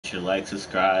sure to like,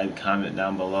 subscribe, comment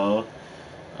down below.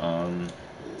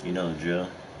 You know the drill.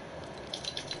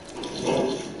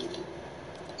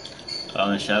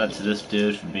 And shout out to this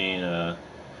dude for being a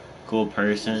cool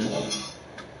person.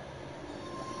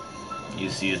 You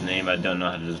see his name, I don't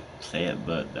know how to say it,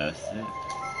 but that's it.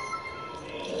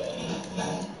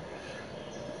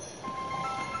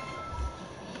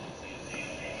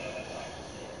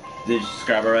 Did you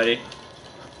subscribe already?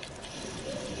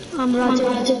 I'm about to.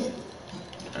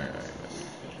 Alright.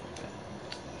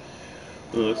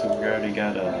 Ooh, looks like we already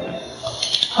got a...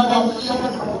 say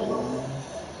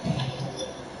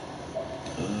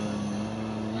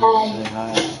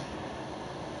hi.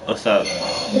 What's up?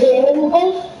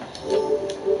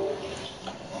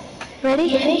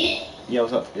 Ready? Yeah,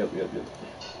 what's up? Yep.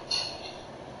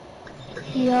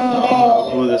 Yo.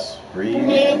 Who this? Reed?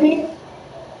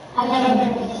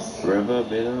 Riva,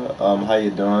 Beta? How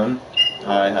you doing?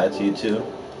 Hi to you too.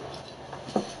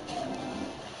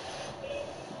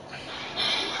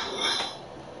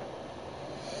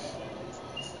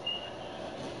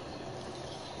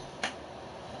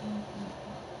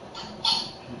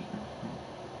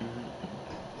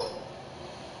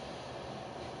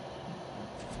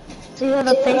 So you have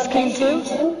a face cam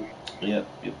too? Yep.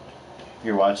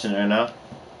 You're watching it right now?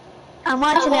 I'm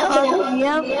watching it. Oh,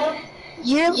 yep.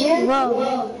 You're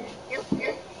low.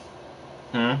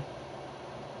 Hmm?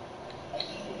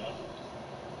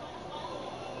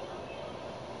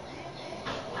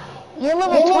 You're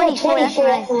level 24.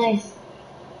 That's nice.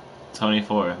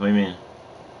 24. What do you mean?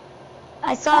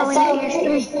 I saw it when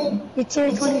you're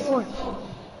tier 24.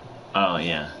 Oh,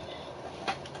 yeah.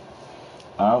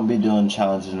 I don't be doing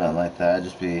challenges, nothing like that. I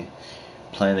just be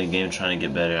playing the game, trying to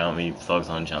get better. I don't be focused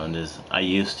on challenges. I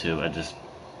used to. I just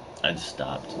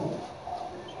stopped.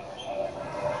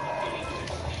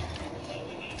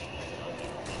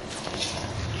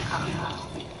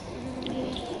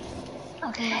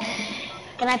 Okay.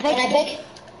 Can I pick?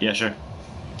 Yeah, sure.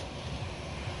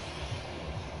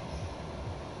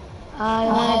 I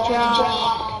wanna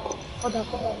drop. Hold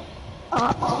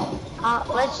up.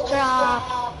 Let's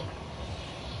drop.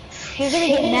 You're gonna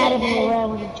get mad at me where I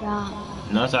wanna drop.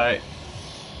 No, it's alright.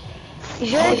 You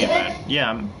sure? I won't get mad. Yeah,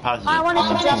 I'm positive. I wanted to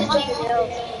drop something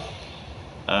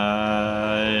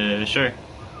else. Sure.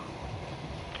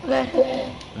 Okay. Let's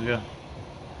go.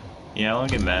 Yeah, I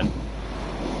won't get mad.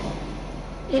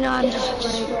 You know, I'm just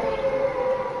worried.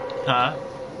 Huh?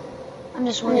 I'm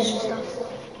just worried and stuff.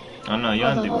 Oh no, you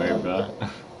don't have to be worried, bro.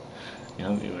 You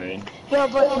don't be worried. Yo,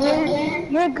 but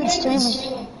you're a good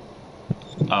streamer.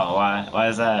 Oh, why? Why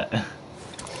is that?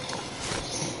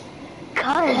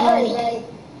 God, like,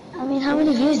 I mean, how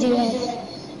many views do you have?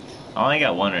 I only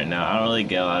got one right now. I don't really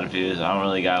get a lot of views. I don't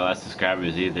really got a lot of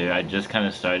subscribers either. I just kind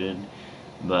of started,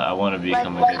 but I want to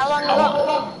become a good. How long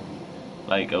ago?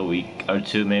 Like a week or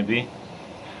two, maybe.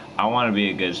 I want to be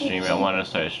a good streamer. I want to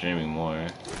start streaming more.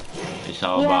 It's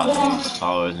all about how many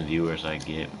followers and viewers I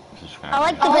get, subscribers. I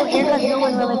like to go here because no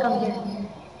one really comes here.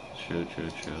 True.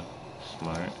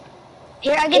 Smart.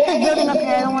 Here, I get this building up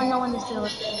here. I don't want no one to steal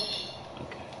it.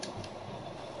 Okay.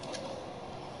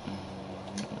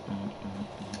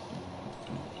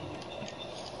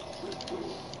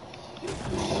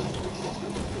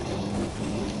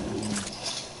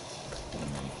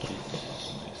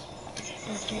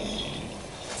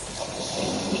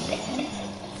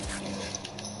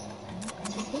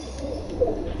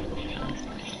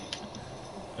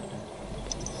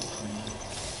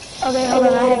 Okay, hold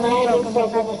on. I have to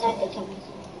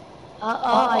I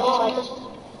just...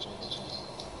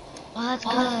 Oh, that's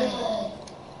good.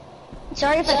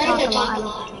 Sorry if I talk a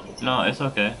lot. No, it's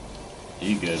okay.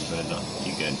 You good, bro. No,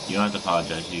 you good. You don't have to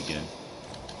apologize. You good.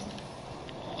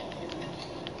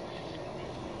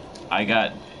 I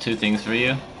got two things for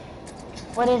you.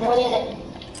 What is it?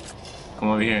 Come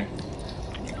over here.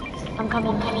 I'm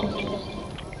coming.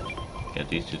 Got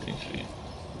these two things for you.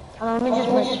 Let me just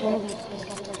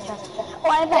Oh,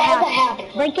 I have a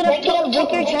hack. Break your chest all the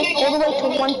way to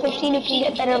 115 if you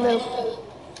get better loot.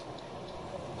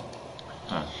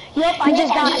 Huh. Yep, I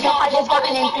just got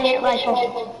an infinite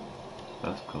rifle.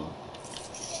 That's cool.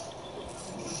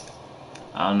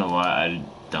 I don't know why I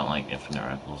don't like infinite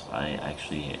rifles. I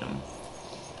actually hate them.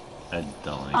 I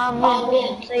don't like them.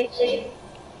 Yeah.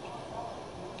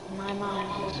 My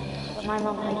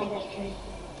mom had me this tree.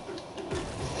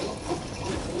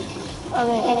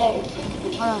 Okay.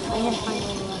 Hold on, I need to find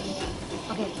where you are.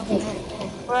 Okay.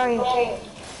 Where are you?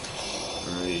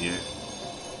 Right here.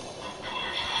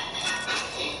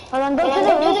 Hold on, go to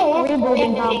the roof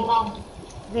rebuilding bomb.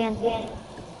 Van.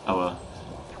 I will.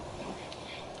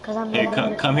 Cause I'm Here,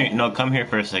 come here. No, come here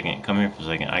for a second.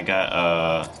 I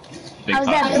got Big How's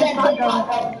that big pot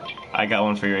pot. going? I got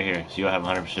one for you right here. So you'll have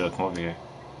 100%. Come over here.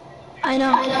 I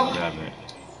know. Grab it.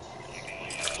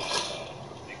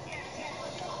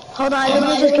 Hold on,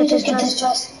 let me just get this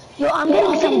dress. Yo, I'm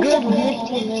getting some good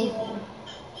nifty loot.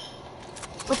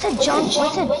 What's a junk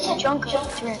drift?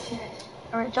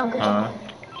 Or junk drift?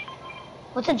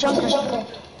 What's a junk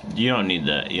drift? You don't need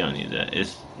that. You don't need that.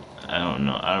 It's, I don't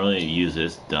know. I don't really use it.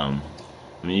 It's dumb.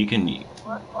 I mean, you can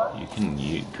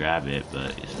grab it,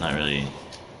 but it's not really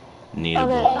needable.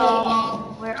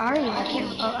 Okay, where are you? I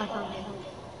can't. Oh, I found you.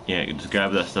 Yeah, just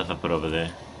grab that stuff I put over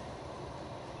there.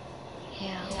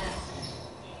 Yeah.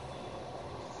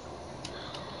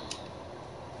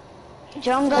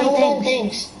 Drum gun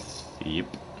things.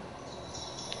 Yep.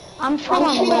 I'm full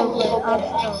on loot.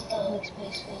 I'll still make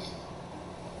space.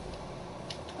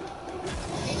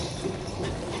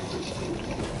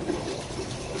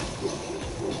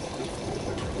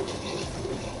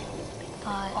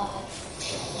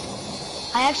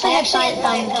 I actually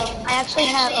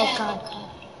have oh god.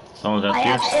 Someone's after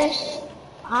you?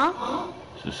 Huh?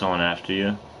 So someone after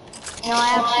you? No,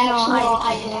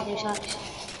 I didn't do shots.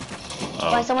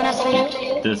 Why someone after you?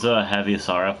 There's a heavy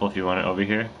assault rifle if you want it over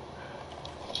here.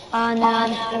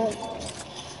 No.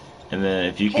 And then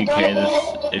if you can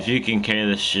carry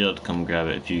this shield, come grab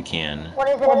it if you can. What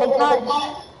is it, a big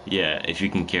pot? Yeah, if you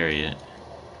can carry it.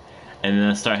 And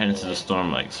then start heading to the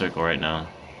storm like circle right now.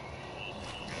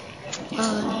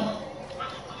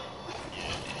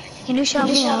 Can you shout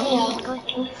me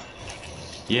out?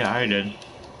 Yeah, I already did.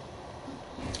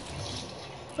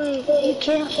 Wait, you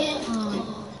can't.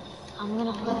 I'm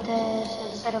gonna put this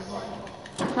instead of one.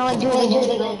 No, like do it.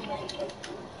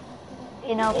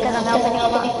 You know, because I'm helping you a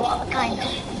lot, kind of.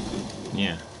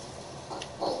 Yeah.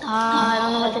 I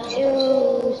don't know what to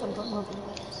choose. I'm moving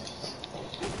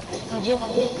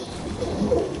away.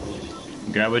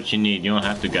 Grab what you need. You don't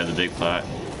have to grab the big pot.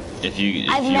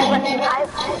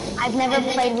 I've never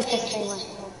played with this thing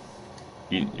before.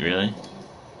 You really?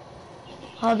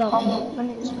 Hold on. Let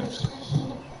me just.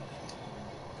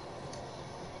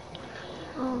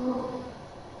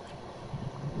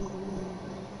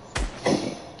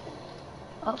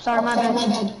 Oh, sorry, my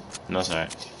bad. No, sorry.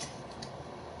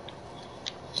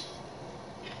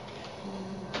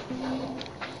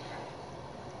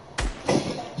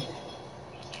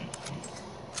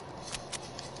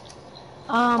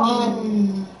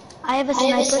 I have a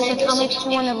sniper, so tell me if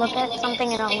you want to look at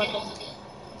something and I'll look at it.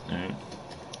 Alright.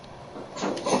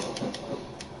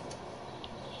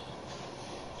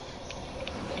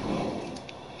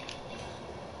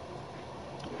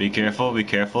 Be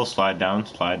careful, slide down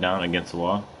against the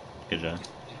wall. Good job.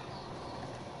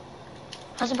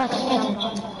 I was about to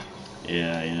jump.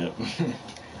 Yeah.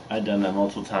 I've done that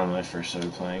multiple times when I first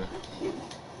started playing.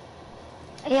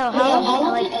 Yo,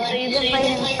 so you've been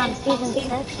playing on season 6?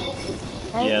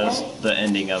 Right? Yeah, that's the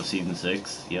ending of season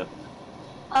 6, yep.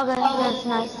 Okay, that's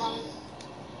nice.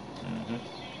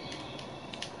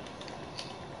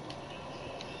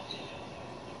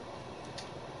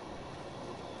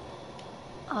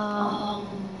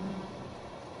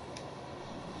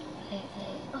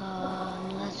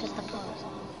 That's just a pause.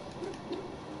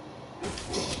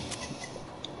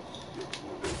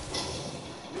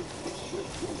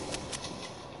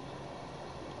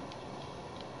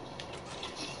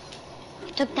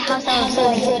 Took the house I was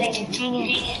looting. Dang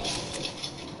it.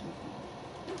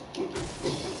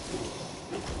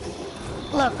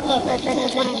 Look, this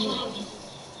is what I mean.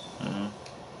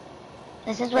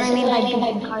 This is what I mean by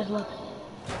big cars look.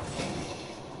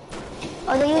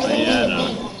 Oh, they used to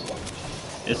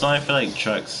be. It's only for like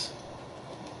trucks.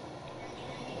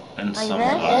 And like some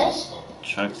this?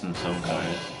 trucks and some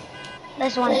cars.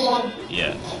 This one.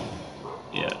 Yeah,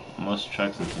 most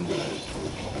trucks and some cars.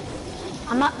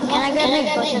 Can I grab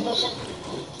these bushes?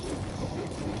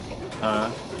 Huh?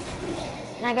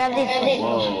 Can I grab these bushes?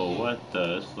 Whoa, what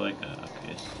the? It's like a,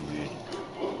 okay, it's weird.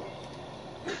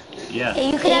 Yeah.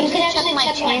 Hey, you could actually check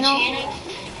my channel.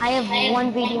 I have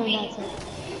one video and that's it.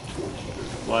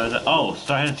 What is it? Oh,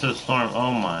 start heading to the storm.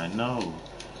 Oh my, no.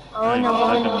 Oh no.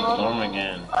 Stuck in the storm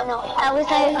again. Oh no, at least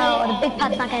the big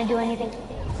pot's not gonna do anything.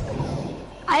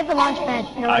 I have a launch pad.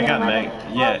 No, I got Meg.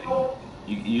 Yeah,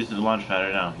 you use the launch pad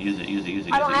right now. Use it.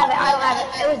 I don't have it.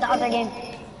 It was the other game.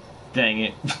 Dang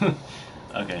it.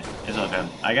 Okay, it's okay.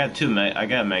 I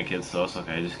got med kits, so it's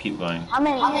okay. Just keep going. How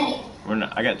many?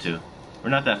 I got 2. We're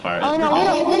not that far. Oh no,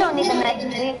 we don't need the med.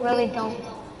 We really don't.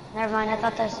 Never mind. I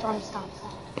thought the storm stopped.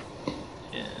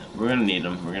 Yeah, we're gonna need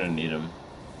them. We're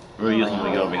using them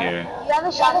to get over here. Do you have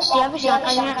a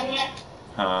shotgun yet?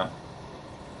 Huh?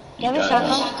 Do you have a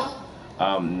shotgun?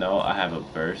 No, I have a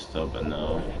burst though, but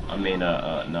no. I mean, no,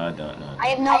 I don't. No. I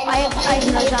have no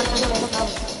shotgun.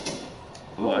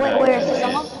 Ooh, Wait, where is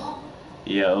someone?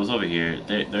 Yeah, it was over here.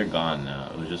 They're gone now.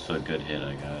 It was just a good hit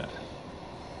I got.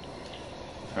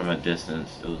 From a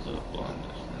distance, it was a long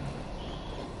distance.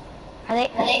 Are they?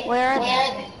 Where are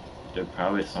they? They're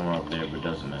probably somewhere over there, but it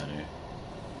doesn't matter.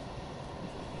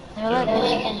 They're like.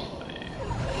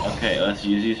 Okay, let's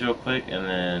use these real quick, and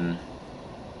then.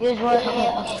 Use what?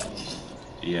 Okay.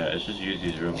 Yeah, let's just use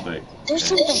these real quick. There's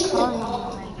something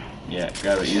calling me. Yeah,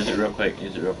 grab it. Use it real quick.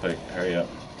 Use it real quick. Hurry up.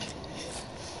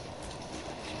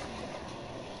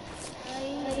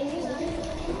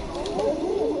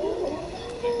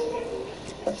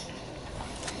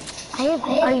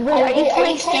 Are you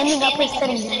playing standing up or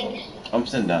sitting down? I'm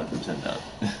sitting down. I'm sitting down.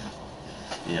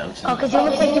 Yeah, I'm sitting down. Oh, because you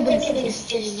look like you've been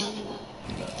sitting down.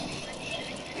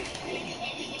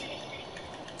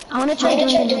 I want to try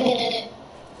doing it.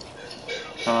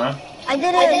 Huh? I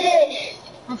did it!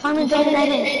 I finally did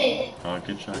it. Oh,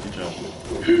 good job, good job.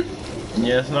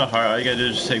 Yeah, it's not hard. All you gotta do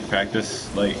is just take practice,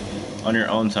 like, on your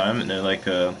own time, and then, like,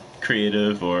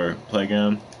 creative or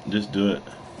playground. Just do it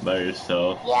by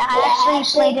yourself. Yeah, I actually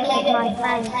played it with my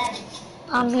friend.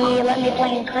 He let me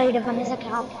play in creative on his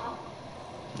account.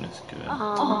 That's good.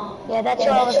 Yeah, that's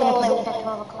who I was gonna play with at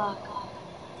 12 o'clock.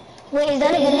 Wait, is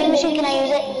that a vending machine? Can I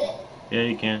use it? Yeah,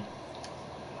 you can.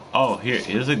 Oh,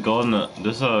 here's a golden,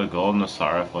 there's a golden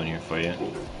Asara one here for you.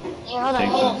 Here, hold on. Take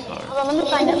Hold on, let me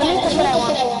find it. Let me put what I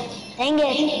want. Dang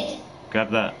it. Grab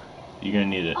that. You're gonna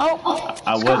need it. Oh,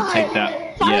 I would take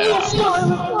that. Yeah,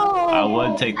 I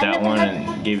would take that one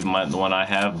and give you the one I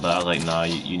have, but I was like, nah,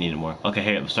 you need it more. Okay,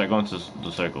 hey, start going to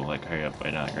the circle. Like, hurry up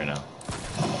right now, right now.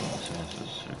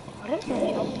 What is it?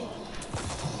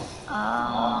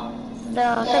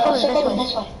 The circle is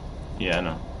this way. Yeah, I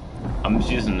know. I'm just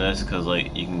using this because,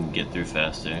 like, you can get through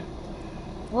faster.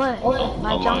 What? A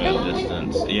longer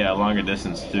distance. Yeah, a longer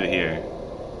distance through here.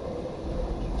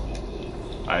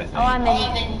 I think. Oh, I'm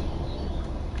in.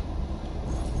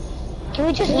 Can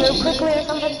we just move quickly or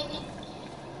something?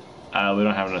 We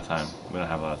don't have enough time. We don't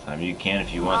have a lot of time. You can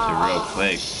if you want to real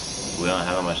quick. We don't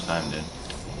have that much time, dude.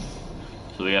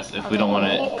 So we guess if we don't want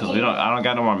to, because I don't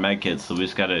got no more med kits, so we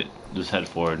just gotta just head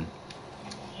forward.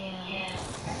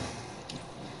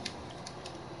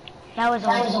 That was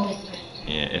awesome.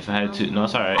 Yeah, if I had to, no,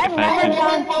 it's alright. I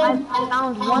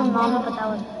found one mama, but that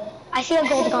was. I see a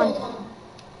gold gun.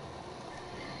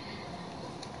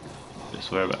 I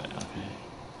swear about it. Okay.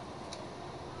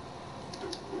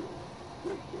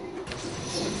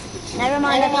 Never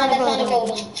mind, I found a gold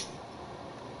gun.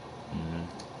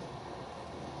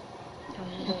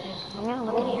 I'm gonna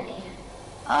look in here.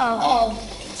 Oh.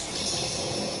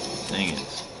 Dang it.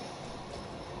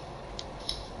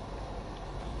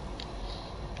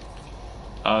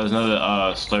 There's another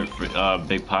slurp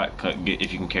big pot.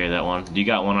 If you can carry that one. You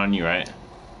got one on you, right?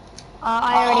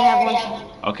 I already have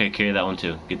one. Okay, carry that one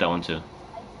too. Get that one too.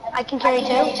 I can carry 2?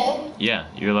 Yeah,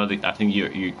 you're allowed to. I think you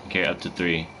can carry up to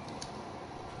 3.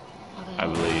 Okay. I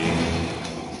believe.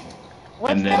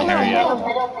 And then hurry up.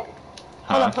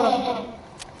 Hold up.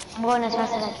 I'm going as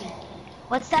fast as I can.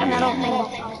 What's that metal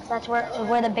thing? That's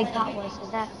where the big pot was.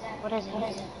 Is that what is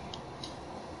it?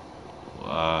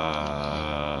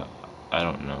 I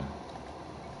don't know.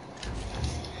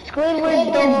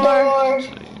 Squidward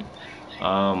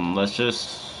door. Let's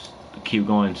just keep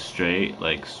going straight,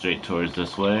 like straight towards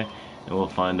this way, and we'll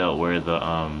find out where the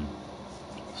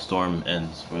storm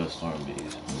ends, where the storm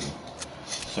begins.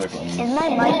 Circle. Is my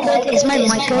mic good? Is my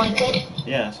mic good?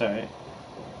 Yeah, it's alright.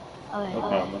 Okay. No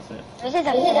problem, that's it. This is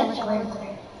that was weird.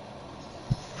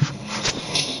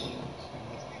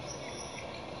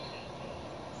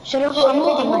 I'm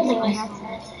holding my headset.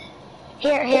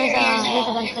 Here's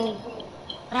a gun for me.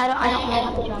 But I don't know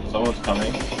how to drop it. Someone's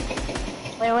coming.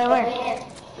 Where?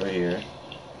 Right here.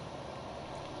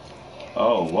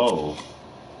 Oh, whoa.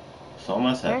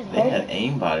 Someone they had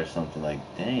aimbot or something. Like,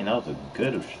 dang, that was a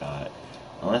good shot.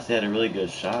 Unless they had a really good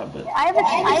shot, but. I have a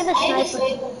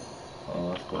sniper. Oh,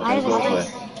 that's cool. Okay, go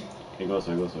this way. Okay, go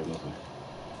this way.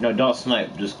 No, don't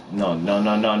snipe. Just no. Don't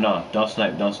snipe. Just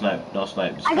I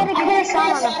got a clear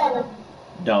shot on him.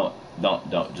 Don't.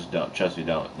 Just don't. Trust me.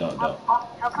 Don't.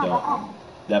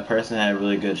 That person had a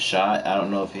really good shot. I don't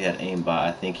know if he had aimbot.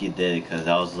 I think he did because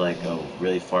that was like a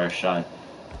really far shot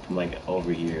from like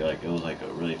over here. Like it was like a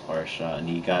really far shot, and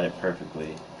he got it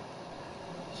perfectly.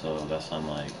 So that's why I'm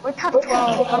like. We're top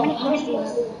 12. How many kills do you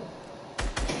have?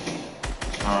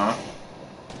 Huh?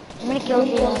 How many kills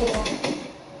do you have?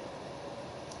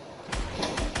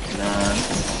 9.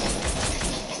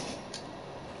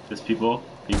 There's people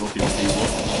People.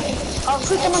 Oh,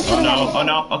 shoot someone shooting at me. Oh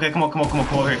no. Okay, come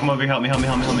over here. Help me.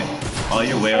 Oh,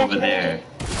 you're way over there.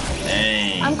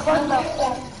 Dang. I'm close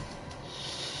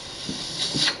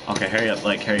though. Okay, hurry up.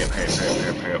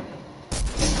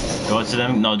 Go to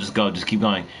them. No, just go. Just keep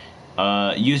going.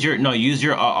 Use your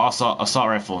assault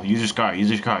rifle. Use your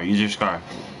scar.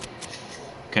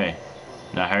 Okay.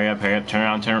 Now hurry up. Turn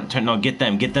around. No, get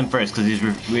them first, cause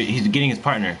he's getting his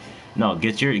partner. No,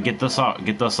 get the assault.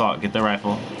 Get the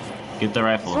rifle. Get the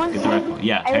rifle.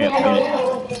 Yeah, hurry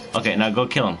up. Get it. Okay, now go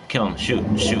kill him. Shoot.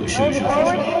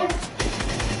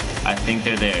 I think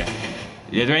they're there.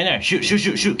 They're right there. Shoot.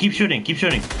 Keep shooting.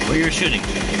 Where you're shooting.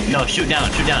 No, shoot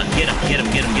down. Get him.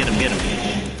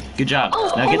 Good job.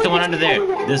 Now get the one under there.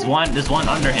 This one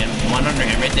under him.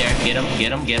 Right there. Get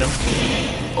him.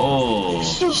 Oh.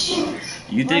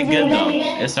 You did good though.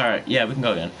 It's alright. Yeah, we can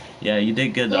go again. Yeah, you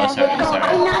did good though. It's alright.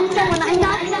 I'm not someone.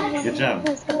 Good job.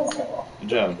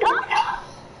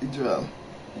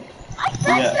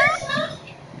 Yeah.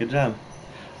 Good job.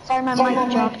 Sorry, my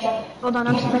mic dropped. Hold on,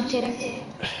 I'm spectating.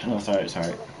 No,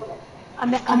 sorry.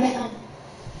 I'm back.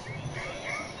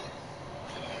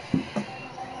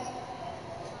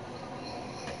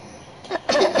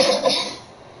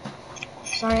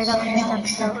 Sorry, I got my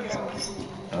steps out.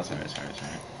 No, sorry. Sorry.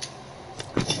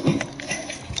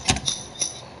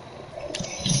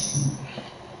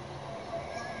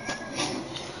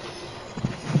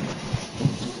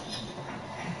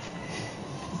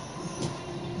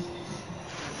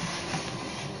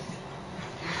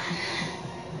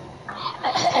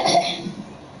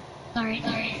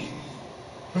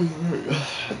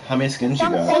 How many skins you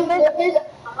got?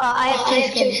 I have 2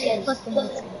 skins.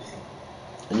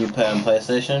 And you play on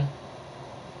PlayStation?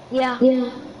 Yeah. I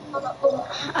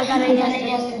got it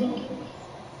yesterday.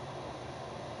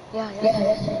 Yeah.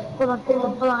 Hold on.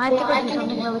 I have to go do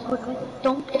something really quickly.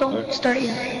 Don't start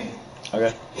yet.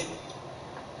 Okay.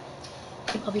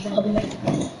 I'll be back.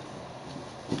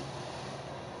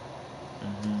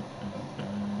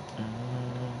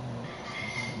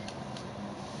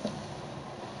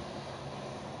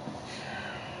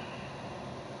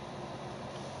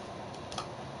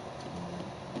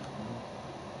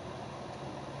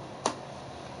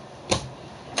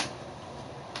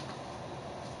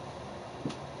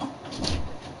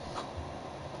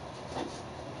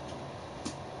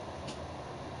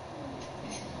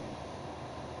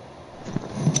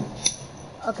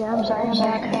 Okay, I'm sorry, I'm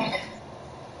back.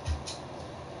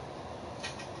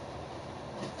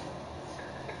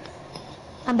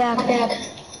 I'm back.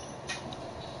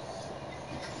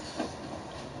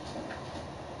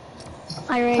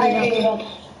 I ready it up.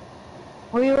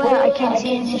 Where you at? I can't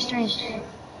see any streams.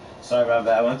 Sorry about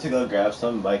that. I went to go grab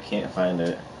some, but I can't find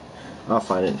it. I'll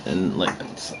find it in in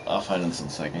a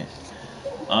second.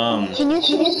 Can you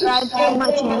subscribe to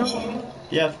my channel?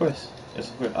 Yeah, of course.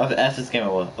 Yes, of course. After this game, I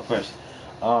will, of course.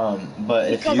 But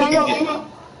if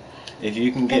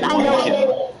you can get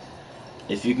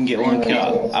one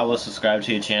kill, I will subscribe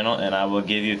to your channel and I will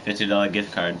give you a $50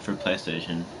 gift card for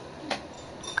PlayStation.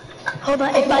 Hold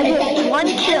on, if I get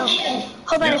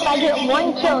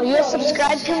 1 kill, you'll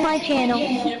subscribe to my channel.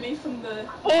 And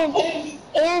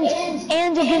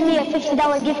you'll give me a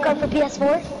 $50 gift card for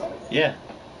PS4? Yeah.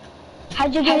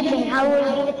 How'd you give it to me? How will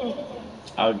you give it to me?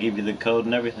 I'll give you the code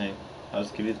and everything. I'll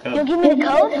just give you the code. You'll give me the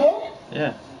code?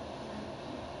 Yeah.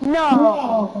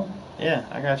 No. Yeah,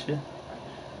 I got you.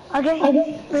 Okay.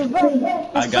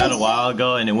 I got a while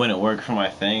ago and it wouldn't work for my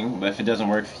thing, but if it doesn't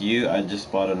work for you, I just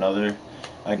bought another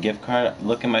gift card.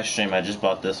 Look at my stream, I just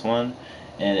bought this one,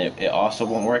 and it also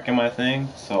won't work in my thing,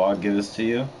 so I'll give this to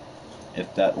you.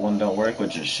 If that one don't work,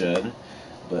 which it should,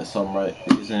 but some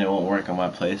reason it won't work on my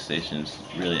PlayStation. It's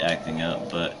really acting up,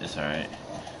 but it's alright.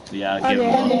 But yeah, I'll give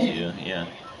them both to you, yeah.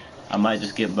 I might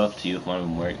just give both to you if one of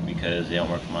them work, because they don't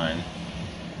work for mine.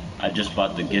 I just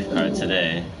bought the gift card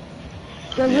today.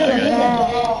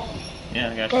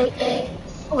 Yeah, I got you. Okay,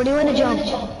 where do you want to jump?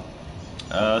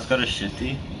 Let's go to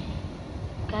Shifty.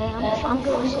 Okay, I'm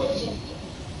good.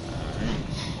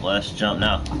 Let's jump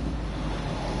now.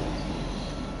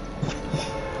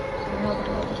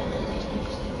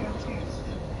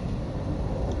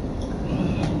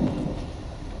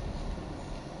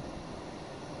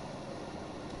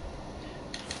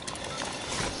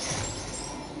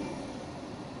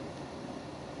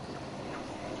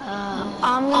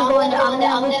 I'm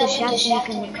gonna loot the shack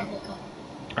and you can come.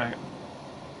 Alright.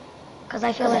 Cause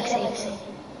I feel like safe.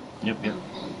 Yep.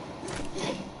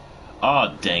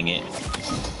 Oh, dang it.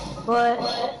 What?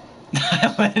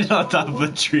 I landed on top of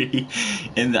a tree,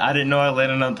 and I didn't know I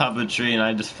landed on top of a tree, and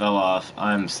I just fell off.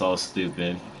 I'm so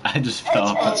stupid. I just fell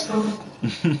off.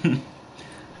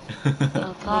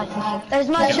 Oh God. There's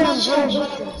mushrooms.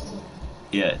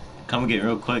 Yeah, come get it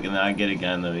real quick, and then I get a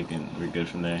gun, then we're good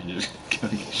from there. Just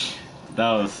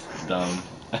that was dumb.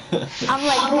 I'm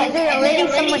like, is there already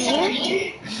someone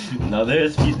here? No, there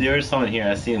is someone here.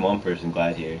 I seen one person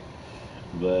glide here,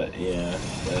 but yeah,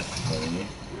 that's funny.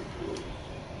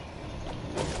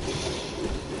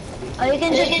 Oh, you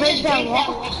can just break that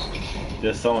wall.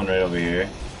 There's someone right over here.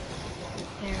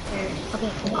 There.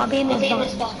 Okay, I'll be in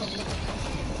this box.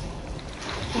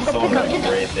 Someone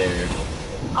right there.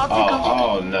 I'll pick up.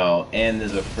 Oh no, and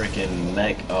there's a freaking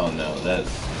mech. Oh no, that's.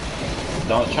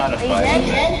 Don't try to Are you fight the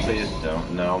dead? mech. Please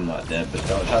don't. No, I'm not dead, but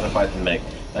don't try to fight the mech.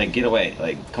 Like, get away.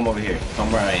 Like, come over here.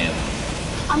 Come where I am.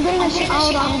 I'm getting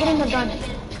I'm getting a gun.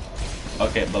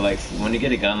 Okay, but like, when you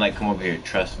get a gun, like, come over here.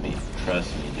 Trust me,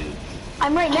 dude.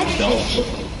 I'm right next to you.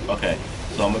 Okay,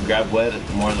 so I'm gonna grab wood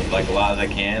like a lot as I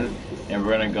can, and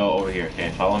we're gonna go over here. Okay,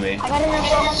 follow me. I got an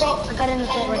assault.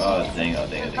 Oh dang.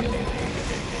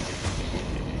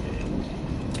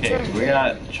 Okay, we're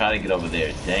gonna try to get over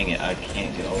there. Dang it, I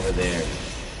can't get over there.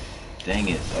 Dang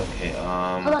it. Okay,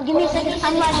 Hold on, give me a second.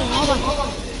 I'm lagging. Hold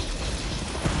on.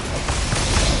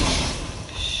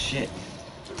 Shit.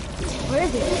 Where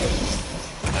is it?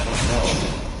 I don't know.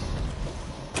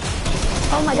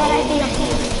 Oh my God, I think I'm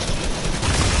here.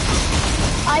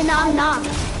 I'm not.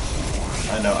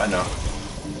 I know.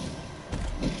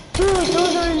 Dude,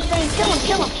 those are insane.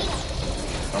 Kill him.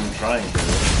 I'm trying to.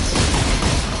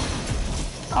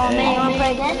 Oh Hey. man, you wanna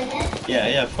play again?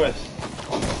 Yeah, of course.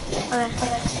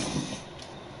 Okay.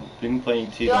 You can play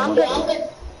too. Yo, I'm good all day.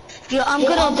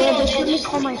 Just let me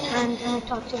call my friend and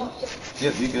talk to him.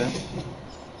 Yep, you good.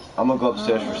 I'm gonna go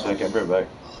upstairs for a second. I'll be right back.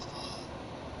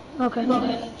 Okay.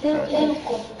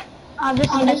 I'm just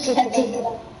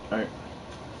spectating. Alright.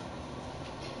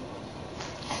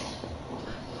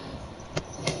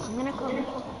 I'm gonna go.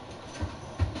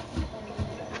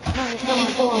 No, he's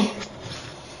still on.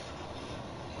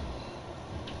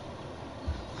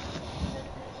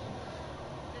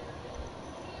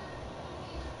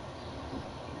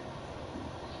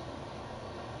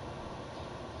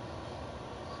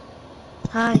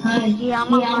 Hi. Yeah,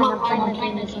 I'm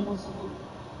playing this game.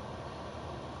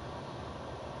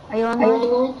 Are you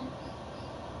online?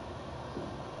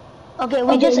 Okay,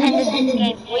 we just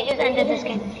ended this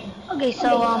game. Okay,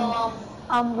 so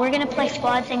we're gonna play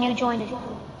squads and you joined it.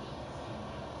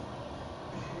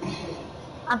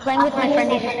 I'm playing with my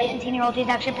friend. He's a 17-year-old. He's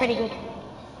actually pretty good.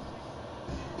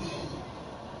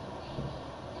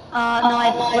 No,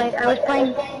 I was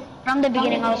playing from the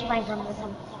beginning. I was playing with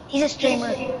him. He's a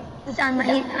streamer. I'm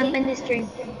in this stream.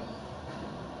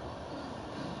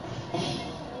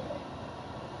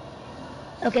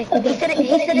 Okay. He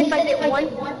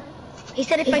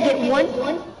said if I get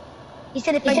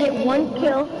one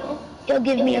kill, he'll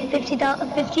give me a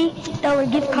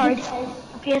 $50 gift card,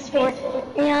 a PS4,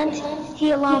 and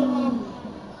he'll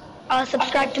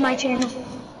subscribe to my channel.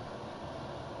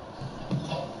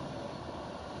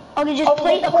 Okay, just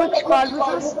play a quick squad with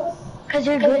us, cause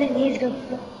you're good and he's good.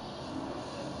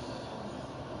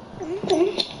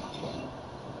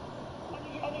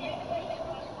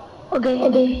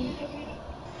 Okay.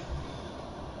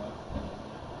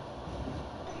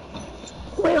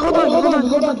 Wait, hold on.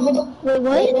 Wait,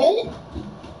 what?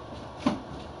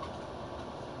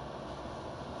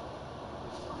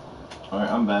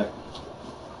 Alright, I'm back.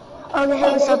 Okay,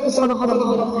 hey, what's up?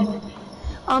 Hold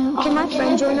on. Can my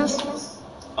friend join us?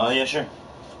 Oh, yeah, sure.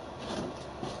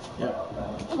 Yeah.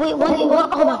 Wait, what? Hold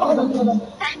on.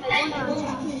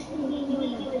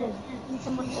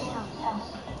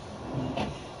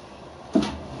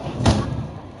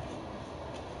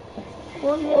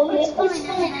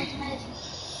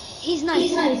 He's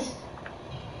nice.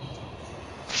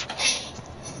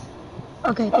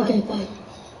 Okay,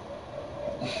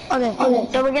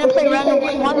 so we're gonna play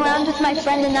one round with my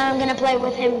friend, and then I'm gonna play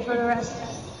with him for the rest.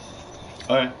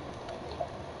 Alright.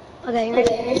 Okay, you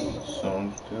ready?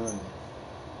 Sounds good.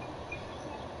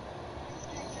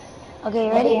 Okay,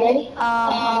 you ready?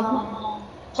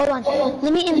 Hold on.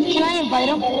 Can I invite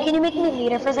him? Can you make me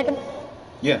leader for a second?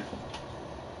 Yeah.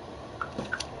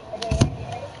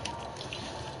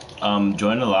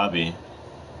 Join the lobby.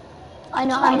 I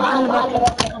know, I'm about to.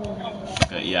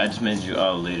 Okay, yeah, I just made you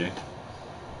leader.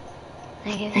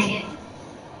 Thank you.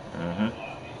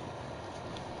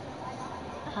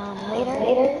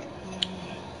 Later.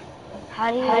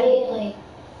 How do you play?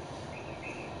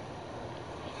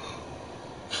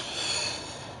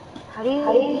 How do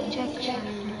you check?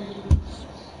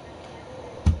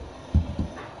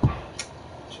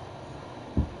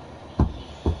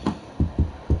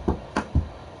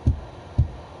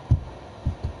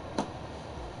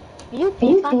 Are you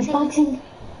beatboxing?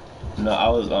 No, I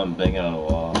was banging on the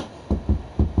wall.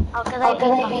 Oh, cause I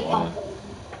beatbox.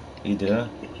 You do?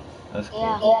 That's cool.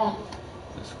 Yeah.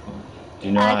 That's cool. Do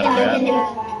you know how to rap? Do you know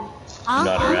how to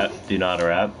Huh? rap? Do you know how to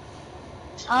rap?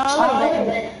 A little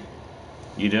bit.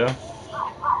 You do?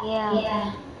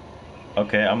 Yeah.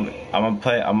 Okay, I'm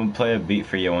gonna play a beat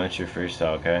for you once you're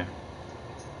freestyle, okay?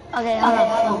 Okay, hold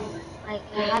on. Like,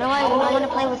 how do I want to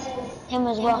play with him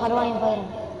as well? How do I invite him?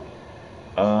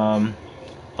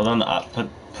 Hold on the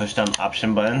push down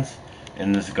option buttons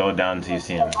and just go down until you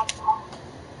see him.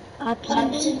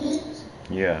 Options?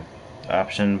 Yeah.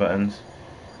 Option buttons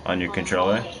on your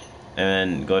controller.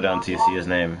 And then go down till you see his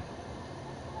name.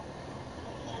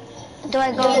 Do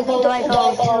I go to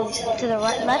the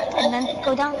right, left, and then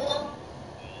go down?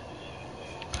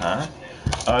 Huh?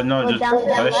 Oh no, Go down to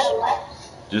the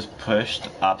left? just push the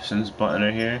options button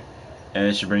right here, and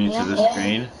it should bring you to the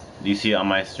screen. Do you see it on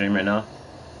my stream right now?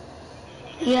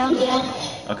 Yeah.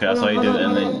 Okay, that's all you do,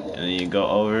 and then you go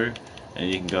over, and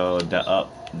you can go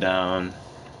up, down,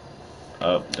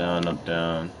 up,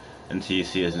 down, until you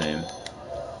see his name.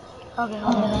 Okay,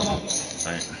 hold on.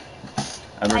 Alright.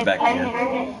 I'll be back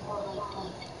again.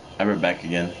 I'll be back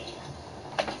again.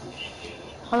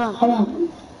 Hold on.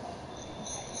 Okay.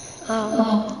 Hold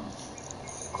on.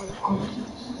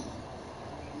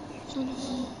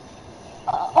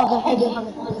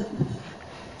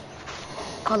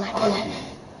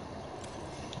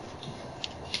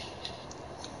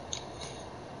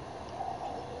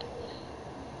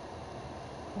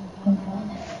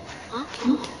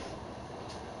 Huh?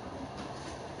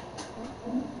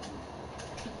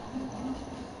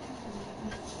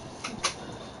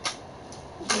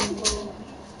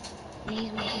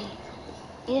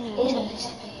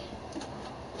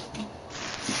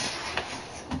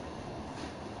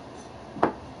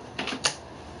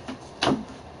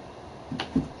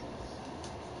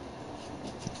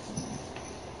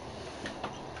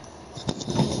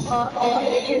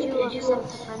 Did you accept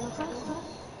the friend request?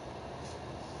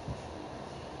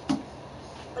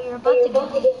 Oh, you're about to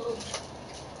get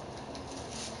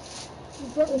You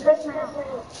just press my house.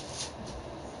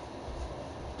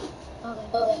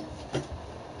 Okay.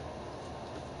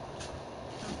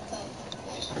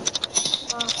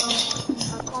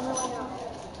 Call me right now.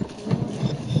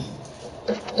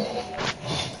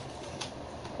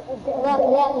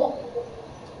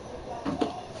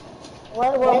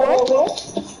 What?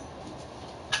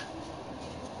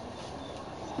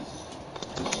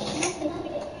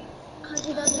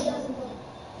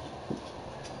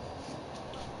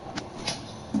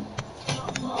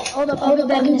 Hold up, I'll be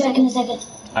back in a second.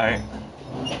 Alright.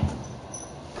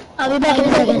 I'll be back in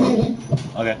a second.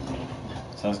 Okay.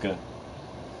 Sounds good.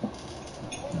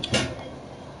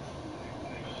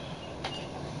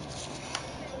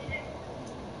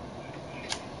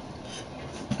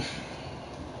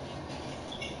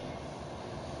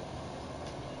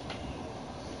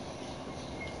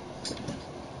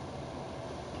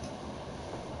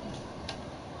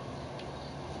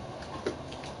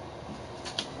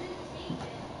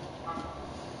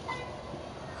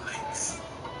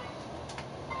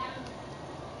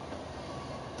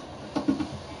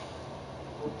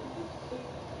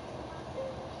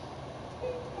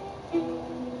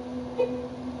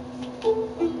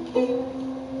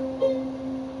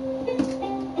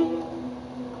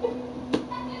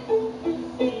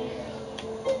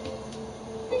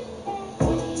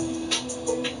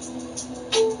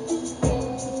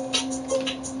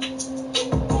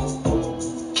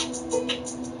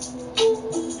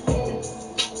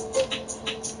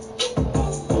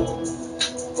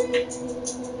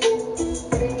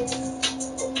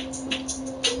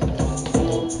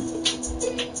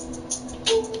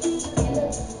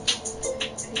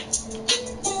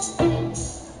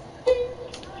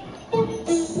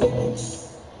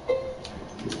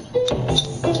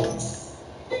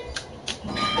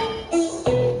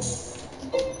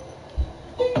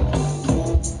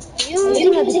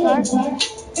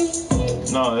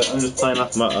 No, I'm just playing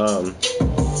off my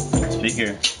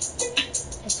speaker.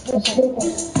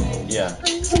 Yeah.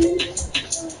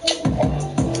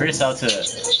 Freestyle to it.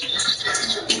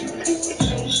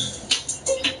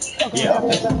 Yeah,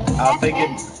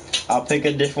 I'll pick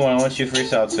a different one once you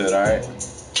freestyle to it, alright?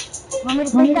 Want me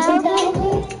to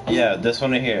freestyle? Yeah, this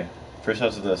one right here.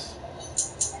 Freestyle to this.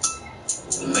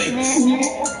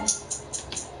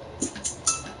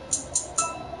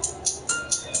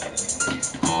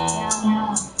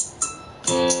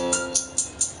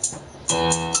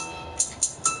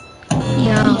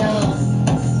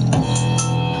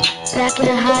 Back in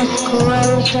the high school,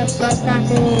 I was just bust down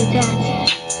to the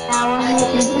dance. Now I'm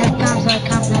hitting the times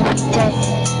like I'm every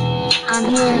day. I'm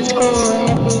here in school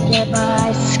every day, but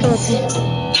I skip it.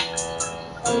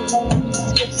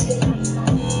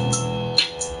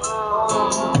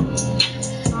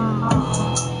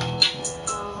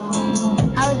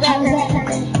 How's that?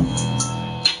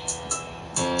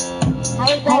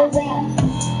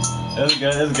 It's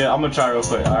good, it's good. I'm gonna try real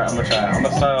quick. Alright, I'm gonna try. I'm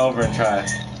gonna start over and try.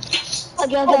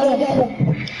 Okay.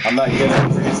 I'm not good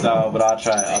at freestyle, but I'll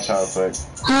try. I'll try real quick.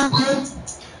 Huh?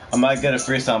 I'm not good at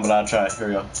freestyle, but I'll try. Here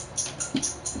we go.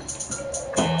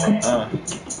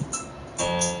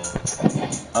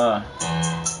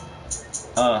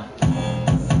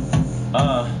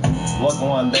 Woke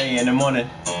one day in the morning,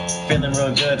 feeling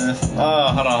real good, and it's,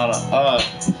 hold on.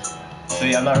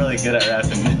 See, I'm not really good at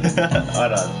rapping.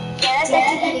 Hold on.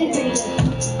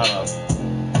 Hold on.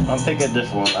 I'm thinking a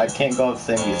different one. I can't go with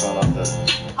the same beat, so I'll have to.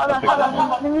 Hold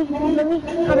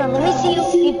on. Let me see you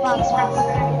beatbox.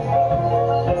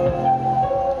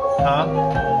 Huh?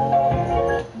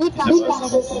 Beatbox.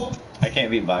 I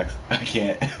can't beatbox. I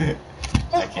can't.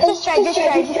 Just try.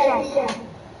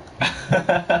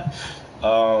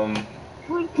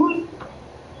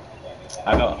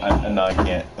 No, I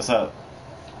can't. What's up?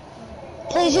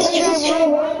 Please just try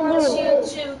one.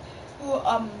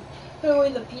 To put away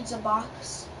the pizza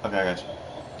box. Okay, I got you.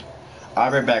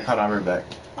 I'll be back. Hold on, I'll be back.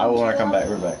 I will when I come back.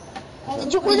 We're back.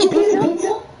 Did you order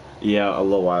pizza? Yeah, a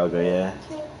little while ago, yeah.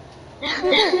 Can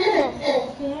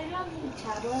I have the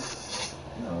tablet?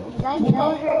 No. The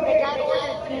guy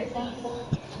ordered pizza.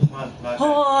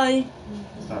 Hi.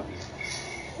 Stop.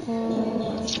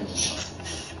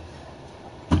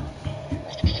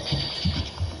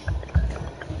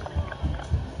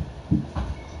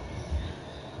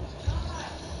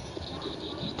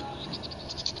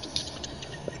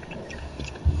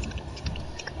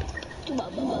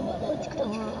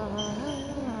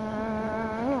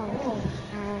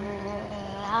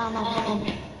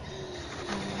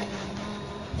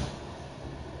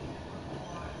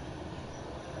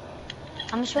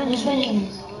 I'm just waiting.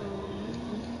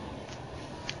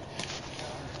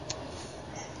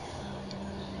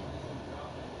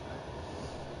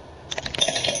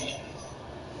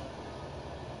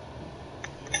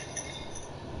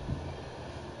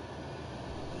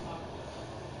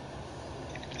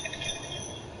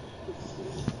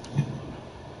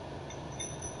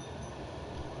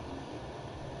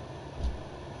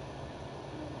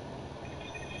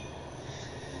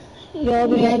 Yo, I'll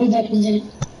be back in a minute.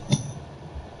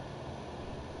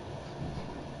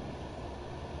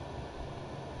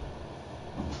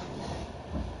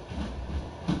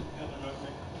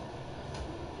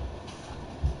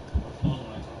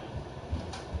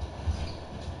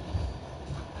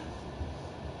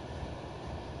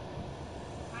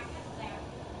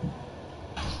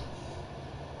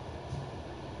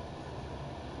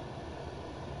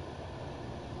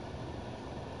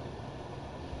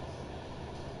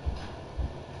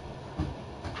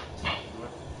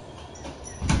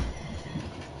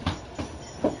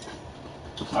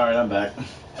 Alright, I'm back.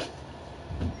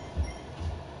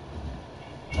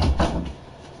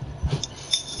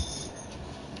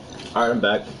 Alright, I'm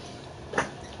back.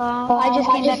 I just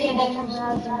came back from the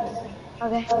house.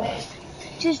 Okay.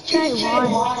 Just try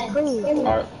once, please.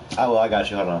 Alright. Oh, well, I got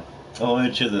you. Hold on. Oh, let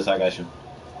me choose this. I got you.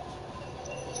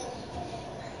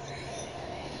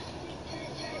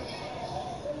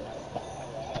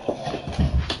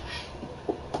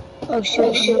 Oh shit,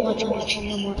 I'm not watching my phone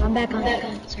no more. I'm back on.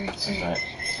 Sorry.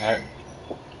 Alright.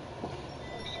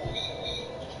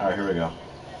 Alright, here we go.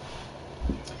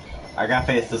 I got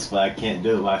face this way. I can't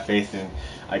do it by facing.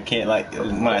 I can't, like,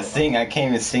 when I sing, I can't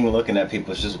even sing looking at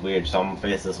people. It's just weird. So I'm gonna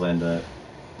face this way and do it.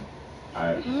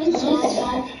 Alright. No,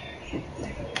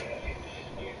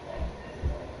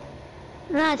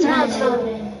 it's not.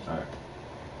 Alright.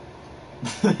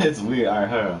 It's weird. Alright,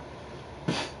 hold on.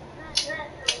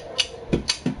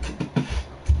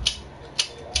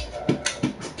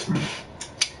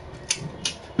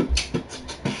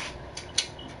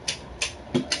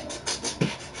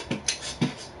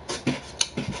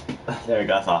 There we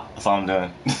go, that's all I'm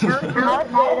doing.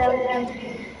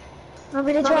 Want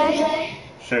me to try?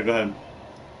 Sure, go ahead.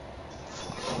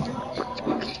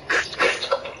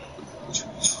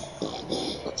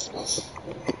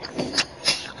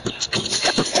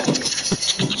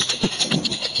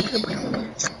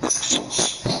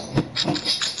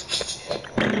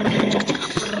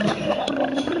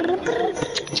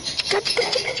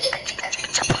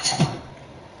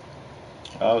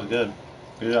 That was good.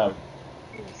 Good job.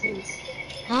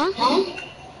 Huh?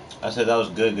 I said that was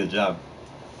good. Good job.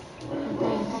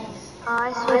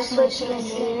 I switched to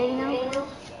ready now.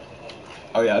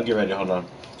 Oh yeah, I'll get ready. Hold on.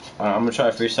 Alright, I'm gonna try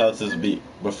to freestyle to this beat,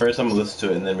 but first I'm gonna listen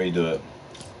to it and then redo it.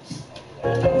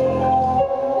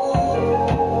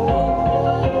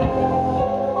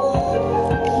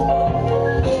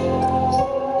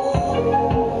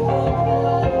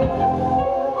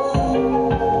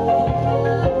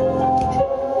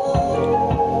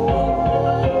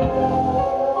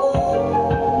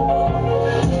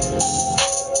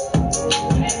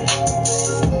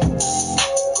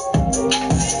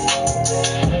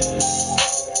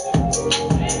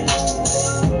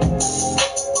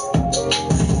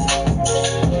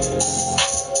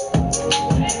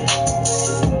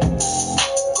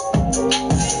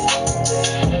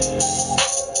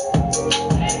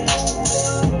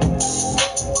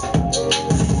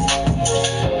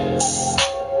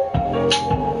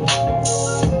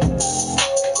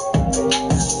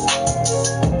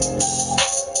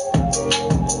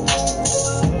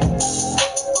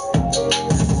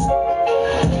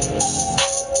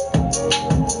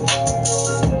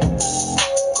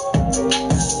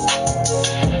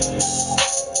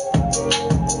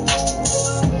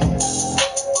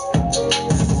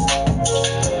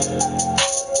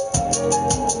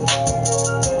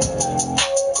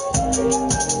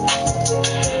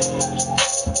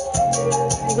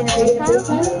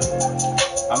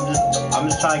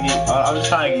 I'm just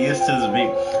trying to get used to this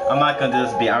beat. I'm not gonna do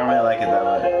this beat. I don't really like it that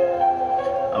much.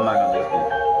 I'm not gonna do this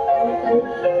beat.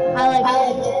 I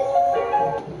like it.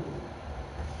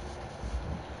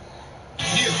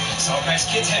 New Sour Patch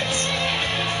Kids heads.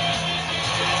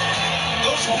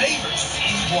 Those flavors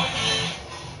in one.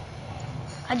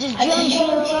 I just jumped you.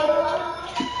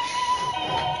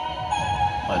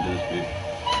 I do this beat.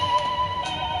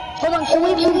 Hold on, can we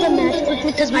leave the match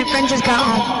quickly because my friend just got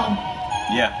home?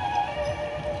 Yeah.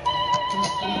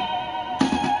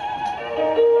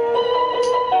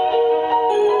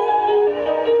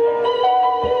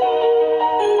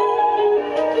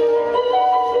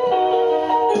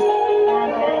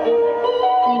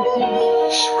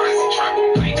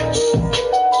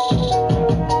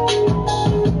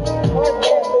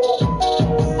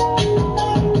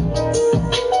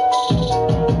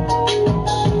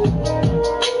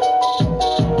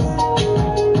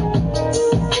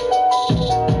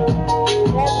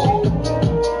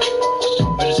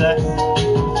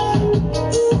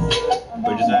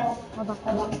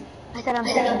 I said I'm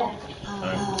dead.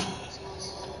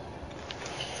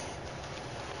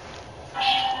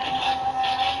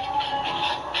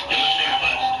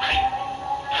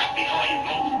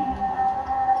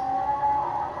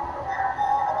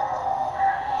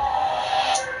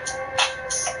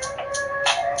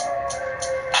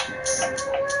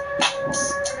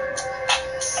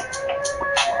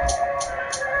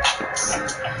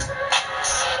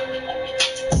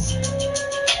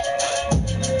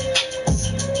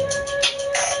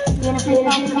 You gonna play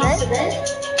something good?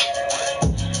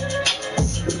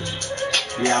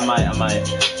 Yeah, I might.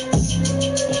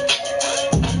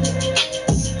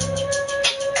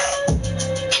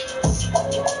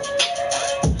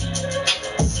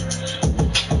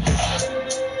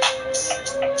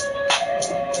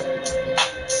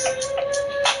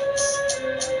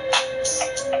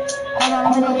 Hold on,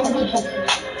 I'm gonna check.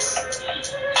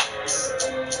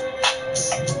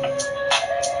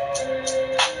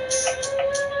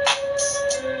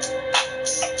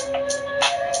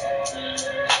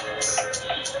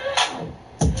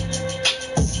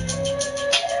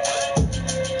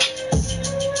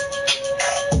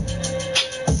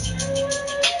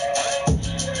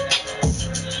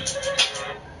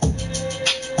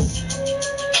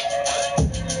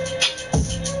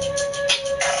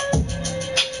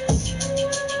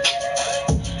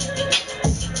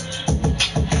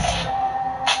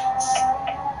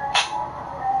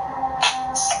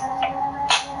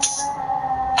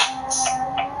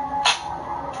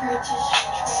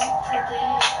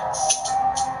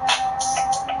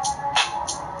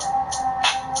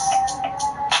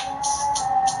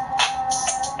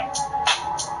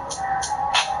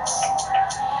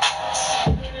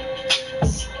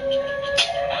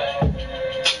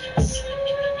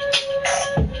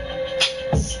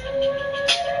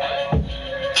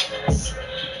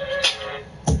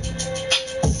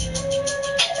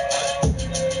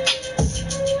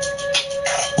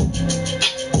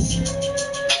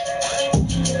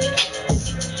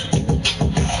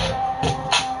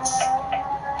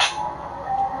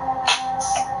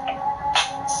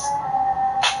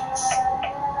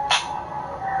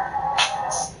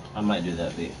 I might do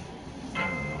that beat. I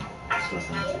don't know. Just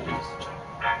listen to this.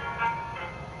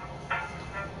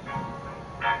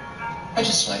 I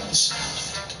just like the sound of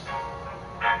it.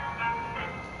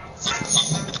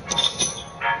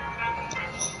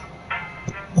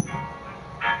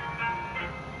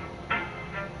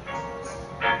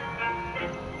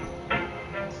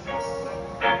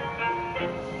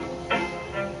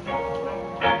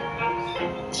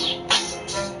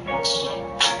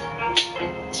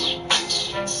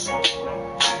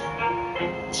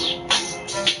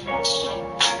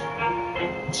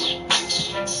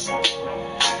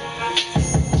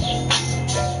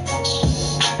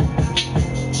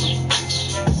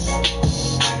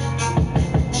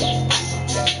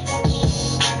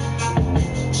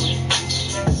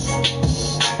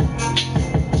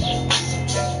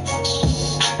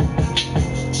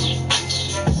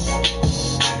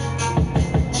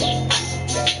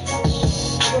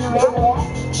 Do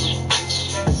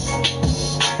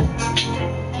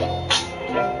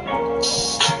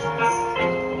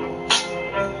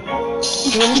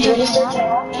you want to start?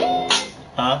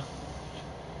 Huh?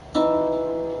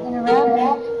 In a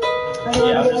rap?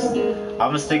 Yeah, I'm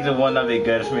gonna stick to one that'd be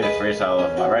good for me to freestyle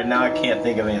off. But right now I can't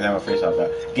think of anything I'm gonna freestyle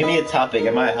about. Give me a topic,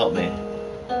 it might help me.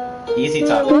 Easy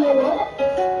topic.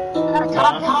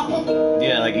 Huh?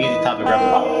 Yeah, like easy topic rap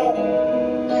about.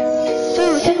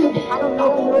 Food. I don't know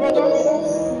food, I guess.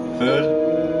 Food?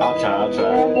 I'll try.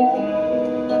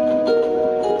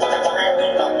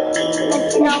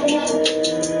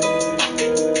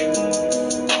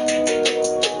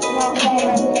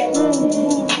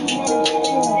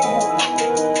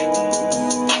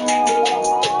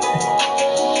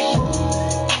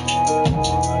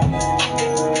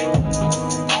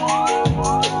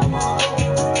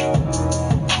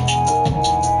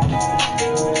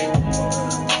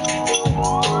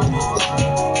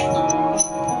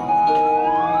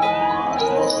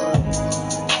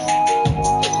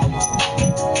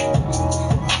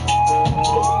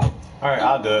 Alright,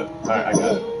 I'll do it. Alright, I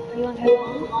got it. You want to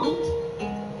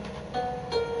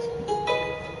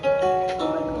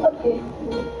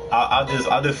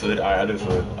I'll do food. Alright, I'll do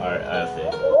food. Alright, I'll see.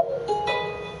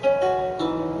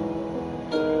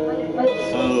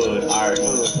 Food. Alright,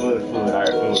 food. Alright,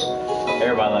 food.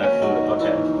 Everybody like food.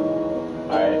 Okay.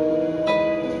 Alright.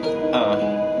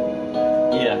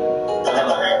 Yeah.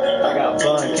 I got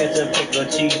bun, ketchup, pickle,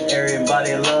 cheese.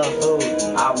 Everybody love food.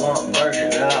 I want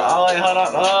burgers. Oh wait, hold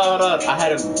on. I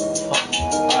had a.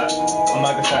 Alright, I'm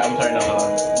not gonna start. I'm sorry. No, hold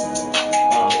on.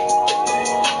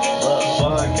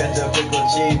 Bun, ketchup, pickle,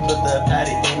 cheese. Put the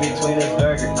patty in between this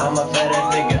burger. I'm a fat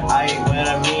ass nigga. I eat what I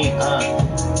mean.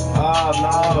 Oh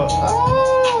no.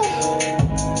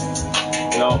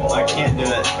 No, I can't do it.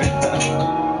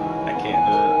 I can't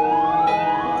do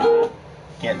it.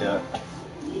 Can't do it.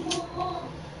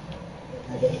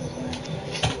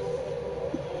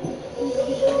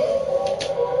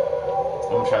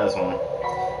 I'm gonna try this one.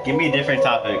 Give me a different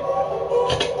topic.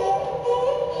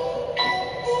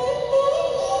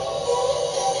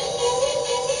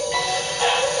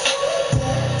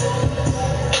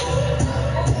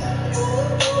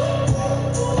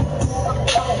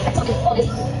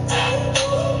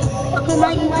 Okay,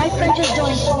 my friend just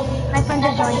joined.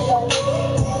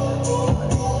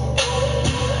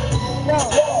 No,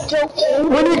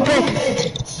 Wildbrick.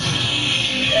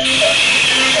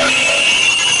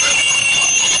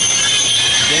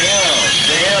 Damn.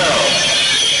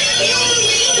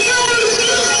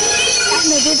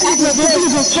 This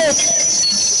is a sick.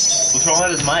 What's wrong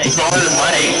with his mic? Stop.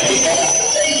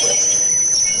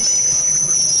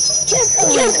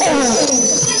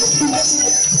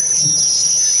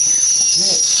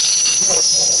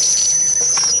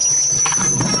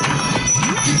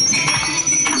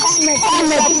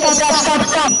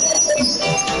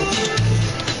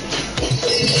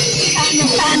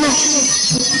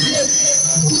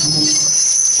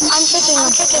 I'm kicking him.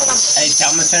 Hey,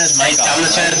 tell him to turn his mic off.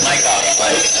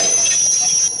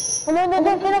 No,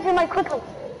 turn off your mic quickly.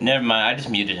 Never mind, I just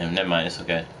muted him. Never mind, it's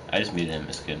okay. I just muted him,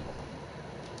 it's good.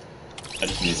 I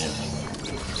just muted him.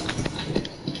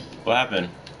 What happened?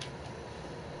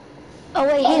 Oh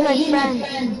wait, he's my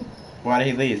friend. Why did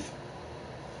he leave?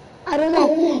 I don't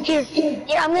know. Here,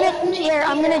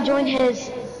 I'm gonna join his,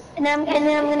 and then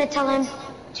I'm gonna tell him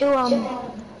to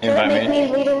Invite make me?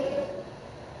 me leader.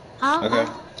 Huh?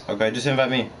 Okay, just invite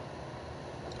me.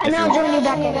 And then I'll join you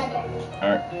back in.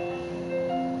 Alright.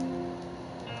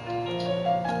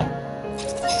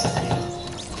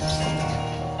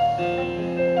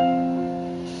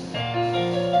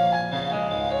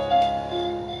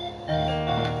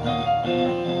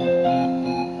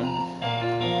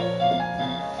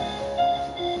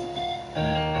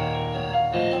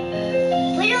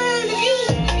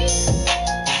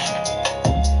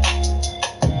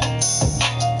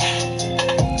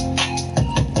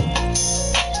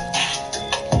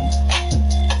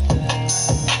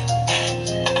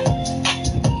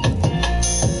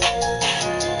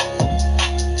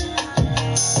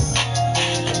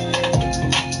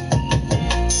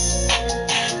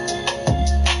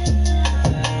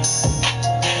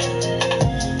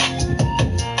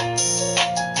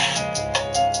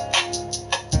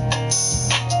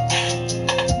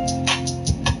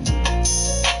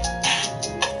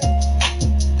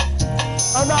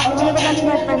 Hold on, I'm gonna go back to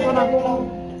my friends. Hold on.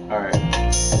 Alright.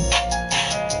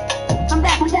 Come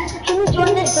back. Can you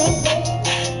join this, please?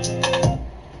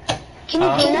 Can you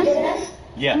join us?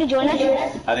 Yeah. Can you join us? I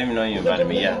didn't even know you invited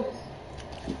me, yeah.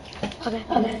 Okay.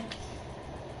 I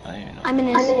didn't even know. I'm in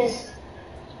this.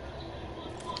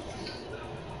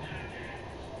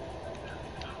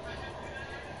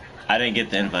 I didn't get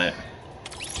the invite.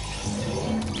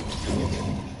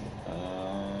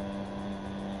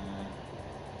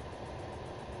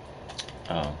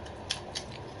 Oh.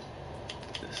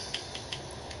 This.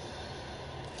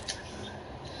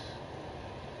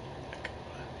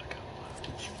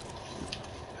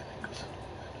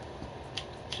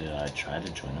 Did I try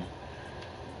to join him?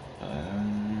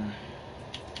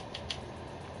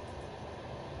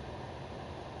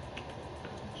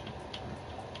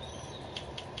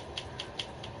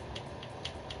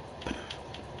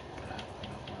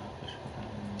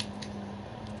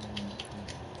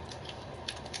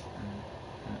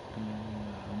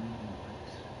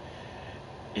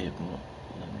 It won't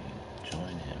let me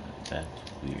join him. That's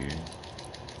weird.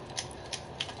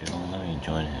 It won't let me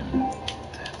join him.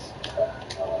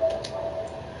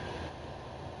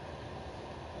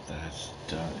 That's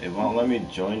dumb. It won't let me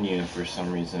join you for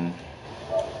some reason.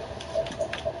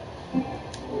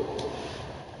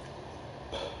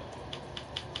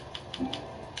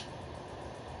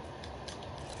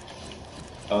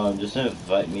 Just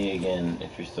invite me again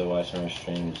if you're still watching our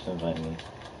stream. Just invite me.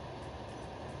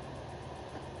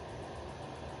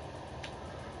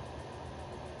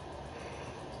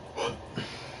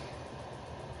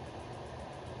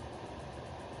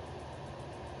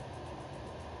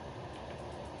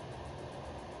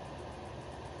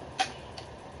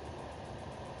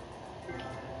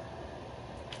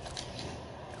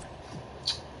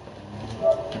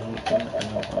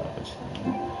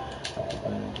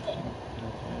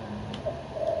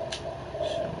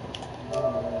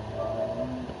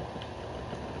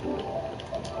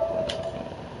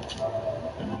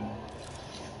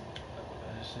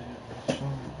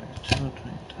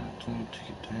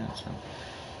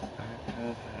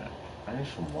 I need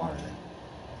some water.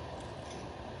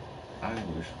 I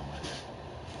wish some water.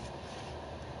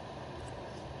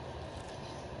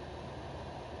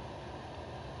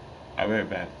 I'll be right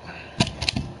back.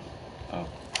 Oh.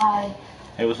 Hi.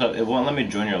 Hey, what's up? It won't let me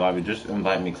join your lobby. Just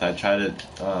invite me, cause I tried to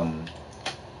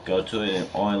go to it and it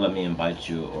only let me invite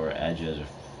you or add you as a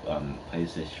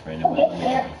PlayStation friend.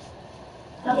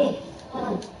 Okay.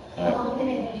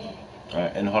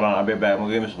 Alright, and hold on, I'll be right back. I'm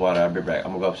gonna give me some water. I'll be right back.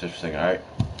 I'm gonna go upstairs for a second, alright?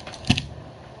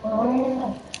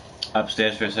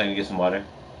 Upstairs for a second, get some water.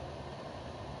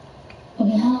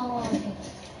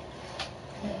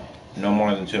 No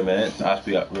more than 2 minutes. I'll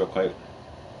be up real quick.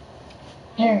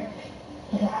 Here.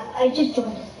 I just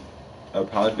joined. It'll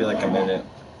probably be like a minute.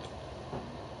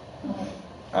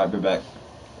 I'll be back.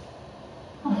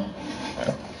 Alright.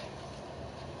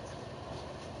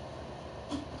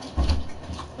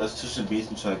 Let's do some beats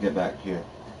until I get back here.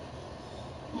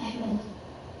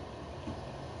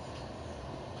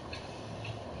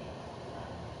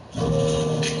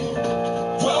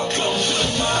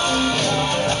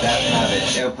 That's not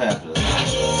it. It'll play after this.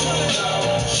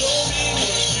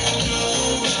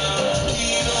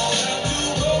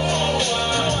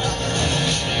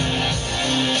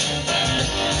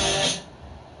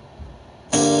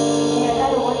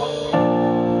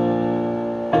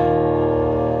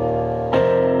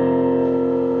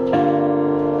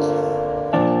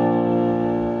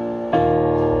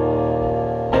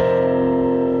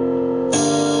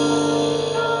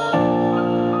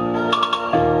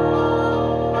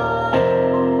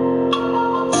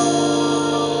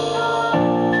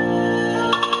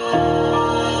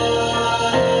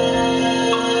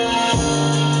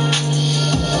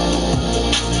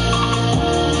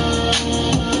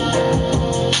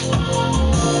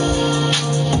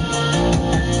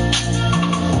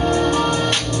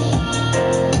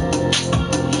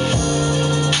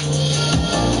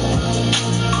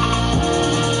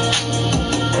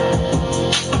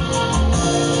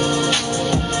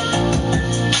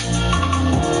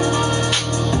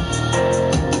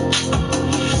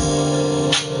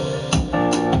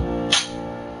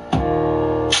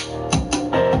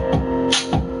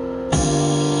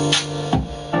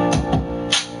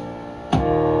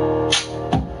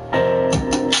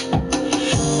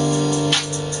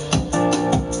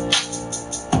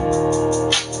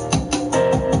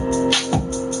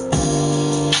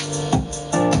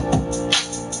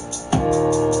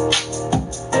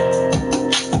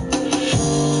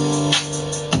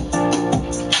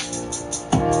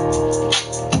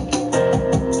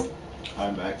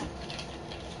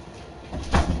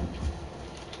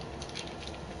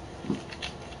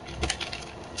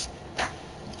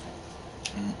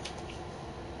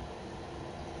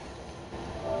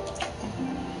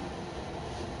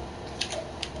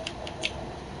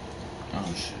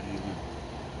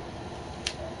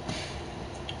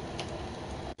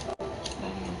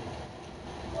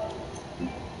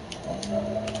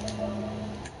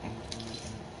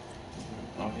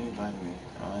 invite me.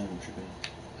 I am tripping.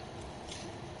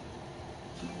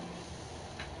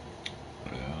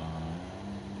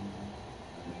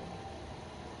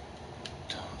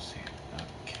 Don't see it.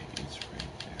 Okay, it's right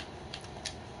there.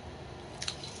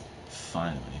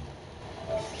 Finally.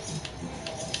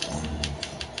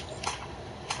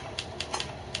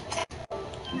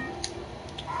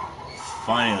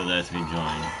 Finally lets me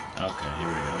join. Okay, here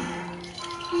we go.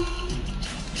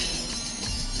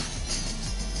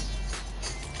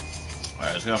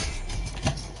 Alright, let's go.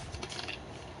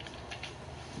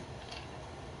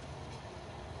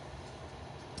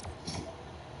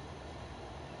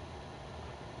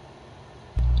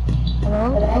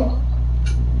 Hello?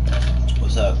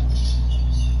 What's up?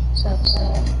 What's up?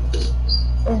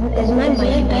 Is my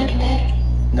mic back?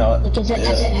 No. Like, is it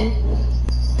SE?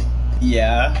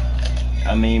 Yeah.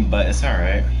 I mean, but it's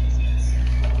alright.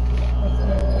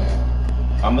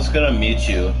 I'm just gonna mute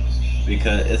you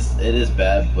because it is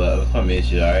bad, but I'm just gonna mute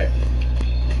you, alright?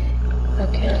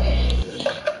 Okay.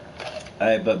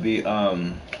 Alright, but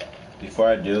before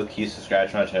I do, can you subscribe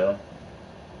to my channel?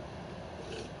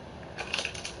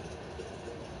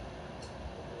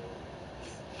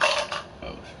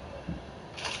 Oh.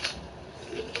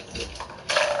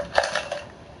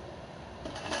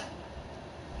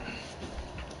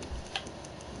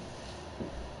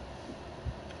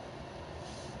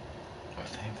 I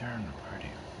think they're in the party.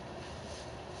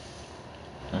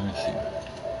 Let me see.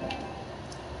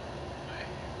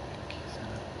 He's in a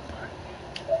party.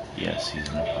 Yes, he's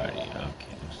in a party. Okay, I'm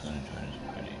just gonna join his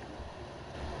party.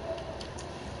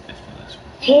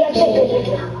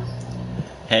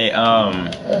 Hey,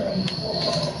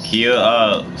 can you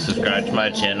subscribe to my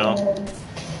channel?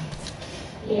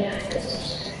 Yeah.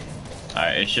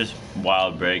 Alright, it's just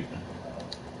Wildbrick.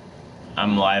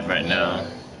 I'm live right now.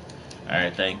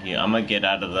 Alright, thank you. I'm gonna get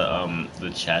out of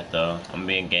the chat though. I'm gonna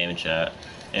be in game chat.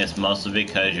 And it's mostly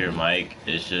because your mic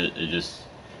is it's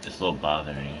a little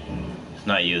bothering. It's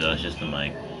not you though, it's just the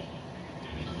mic.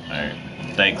 Alright.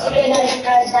 Thanks. Alright.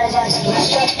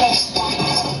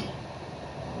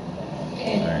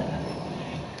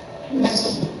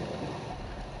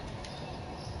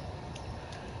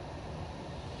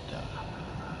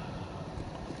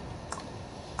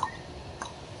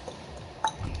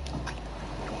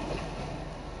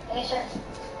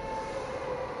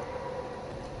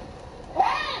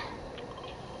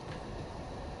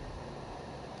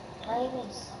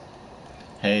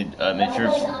 Hey,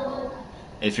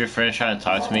 if your friend's trying to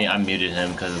talk to me, I muted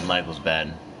him because his mic was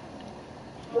bad.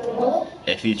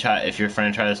 If your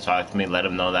friend tries to talk to me, let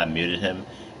him know that I muted him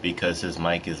because his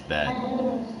mic is bad.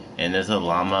 And there's a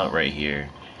llama right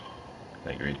here,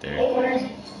 like right there.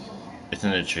 It's in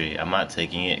the tree. I'm not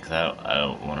taking it because I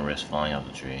don't want to risk falling off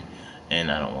the tree,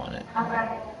 and I don't want it.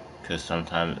 Because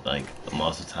sometimes, like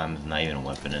most of the time, there's not even a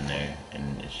weapon in there,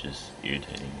 and it's just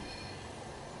irritating.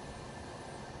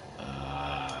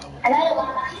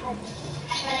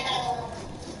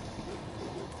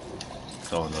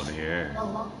 Someone's over here.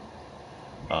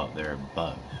 Oh, there are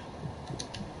bugs.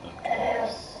 Okay.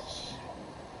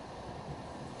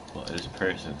 Well, this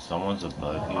person, someone's a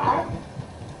bug here.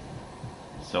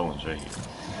 Someone's right here.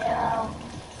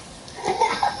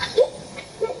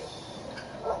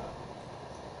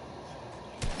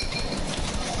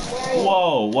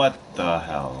 Whoa, what the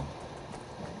hell?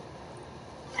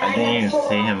 I didn't even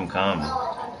see him come.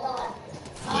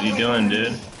 What are you doing,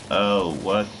 dude? Oh,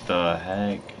 what the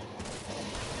heck?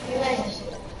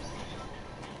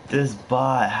 This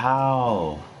bot,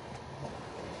 how?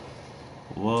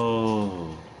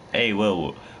 Whoa. Hey,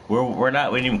 whoa. We're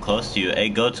not even close to you. Hey,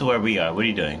 go to where we are. What are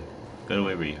you doing? Go to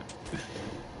where we are.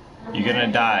 You're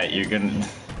gonna die. You're gonna...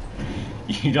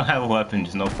 You don't have a weapon,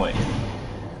 there's no point.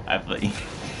 I play.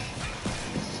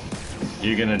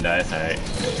 You're gonna die, it's alright.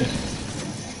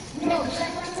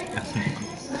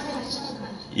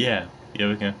 Yeah,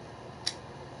 we can.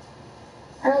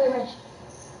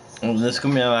 Well, this is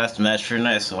gonna be our last match for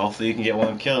tonight, so hopefully you can get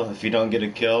one kill. If you don't get a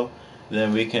kill,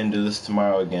 then we can do this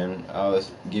tomorrow again. I'll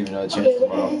give you another chance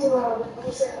tomorrow.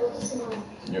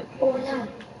 Yep.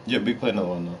 Yep, we play another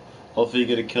one though. Hopefully you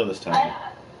get a kill this time.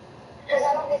 Because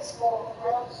I don't get small.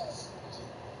 I don't get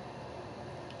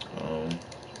small.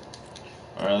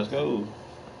 Alright, let's go.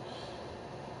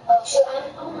 Oh, so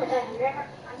oh my god, remember?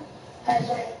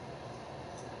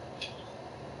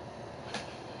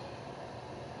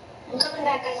 I'm coming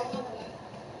back, guys. I'm coming back.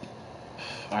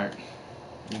 Alright.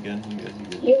 You good.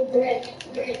 You brick.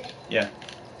 Yeah.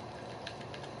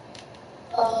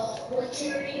 What's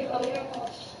your name? Oh, your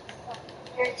post.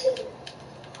 Your two.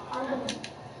 Ahmed.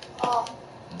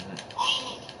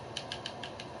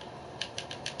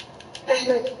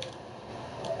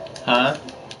 Huh?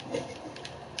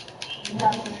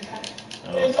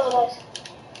 Oh.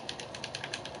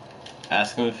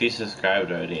 Ask him if he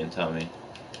subscribed already and tell me.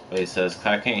 But he says,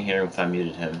 I can't hear him if I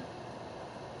muted him.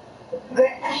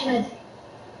 Ahmed,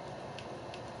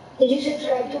 did you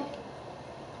subscribe to him?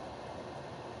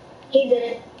 He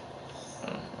did. Oh,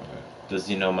 okay. Does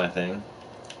he know my thing?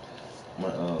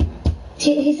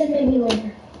 He said maybe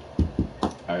later.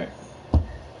 Alright.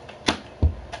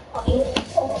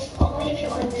 Only if you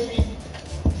want to do it.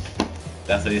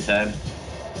 That's what he said?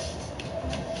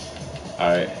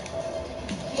 Alright.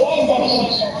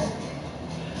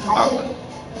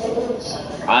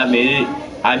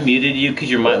 I muted you because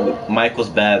your mic was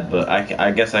bad, but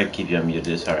I guess I keep you unmuted.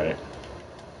 It's alright.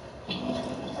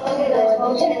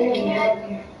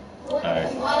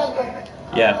 Alright.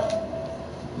 Yeah.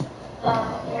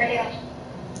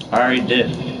 I already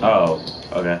did. Oh,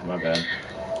 okay, my bad.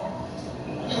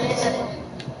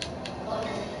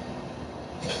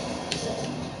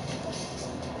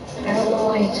 I don't know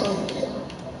why it's so.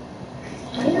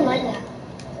 I didn't like that.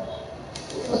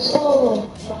 It's so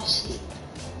frosty.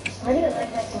 I didn't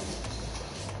like that one.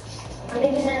 I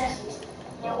didn't ask.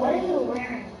 Yeah, what are you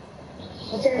wearing?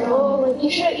 What's your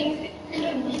you could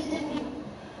have visited me.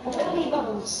 What are these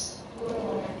buttons?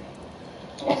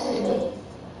 That's what it is.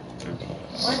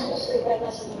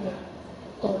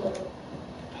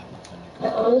 I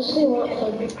honestly want a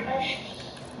big crush.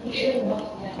 You should have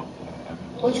bought that.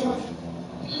 Which one?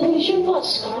 Oh, you should have bought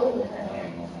Scarlet with that.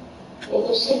 Yeah,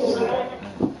 just take the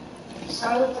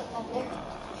Scarlet up there.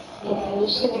 Yeah, it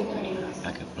was gonna be pretty nice.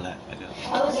 I got black. I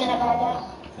was gonna buy that.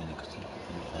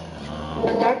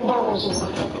 The dark bar was a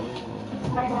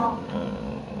I know.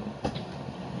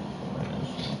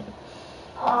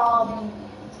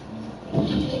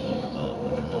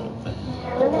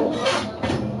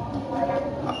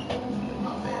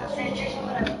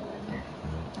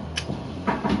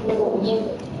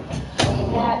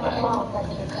 You had a phone like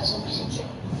your cousin.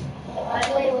 I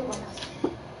played with my cousin.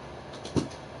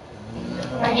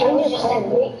 My friend just said,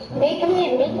 make me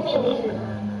leave it.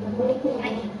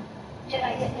 Should I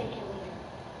get make you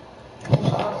leave?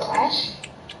 Clash?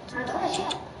 Clash,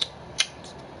 yeah.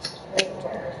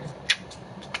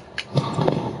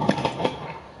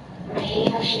 I hate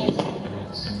how she is.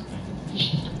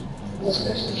 This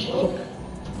person should.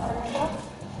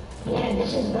 Yeah,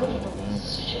 this is good.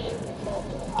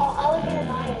 Oh, I was gonna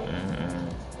buy it.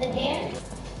 The dance?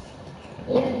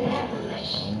 Yeah, they have a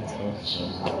nice.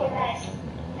 Okay, nice.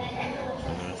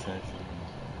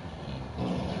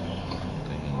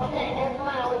 Okay, never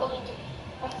mind, we're going to.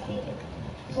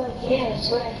 So, yeah, it's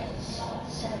right. It's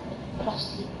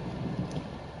Frosty.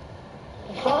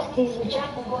 Frosty's the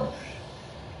chocolate boy.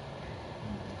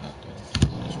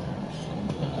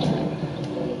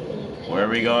 Where are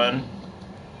we going?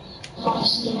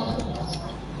 Frosty.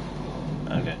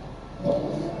 Okay.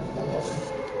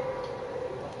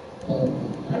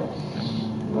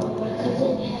 My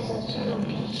cousin has a turtle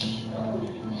beach.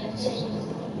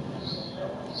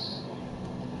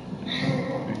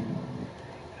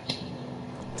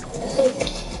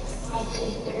 I'd say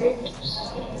third or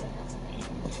second.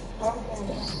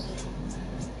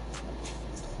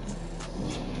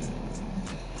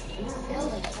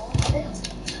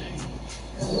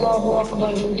 Long walk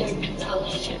by winter to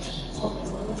college.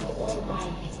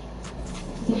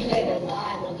 You feel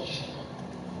alive,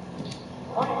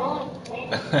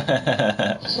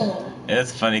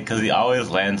 It's funny because he always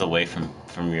lands away from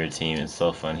your team. It's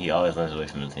so fun. He always lands away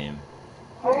from the team.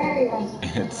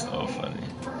 It's so funny.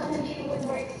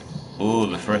 Ooh,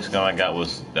 the first gun I got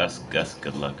was that's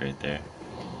good luck right there.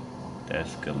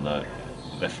 That's good luck.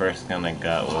 The first gun I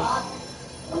got was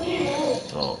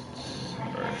salt.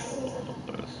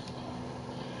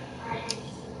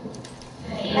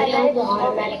 I had the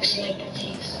automatic sniper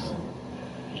takes.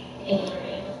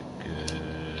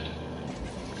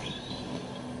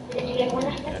 Did you get one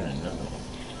of them?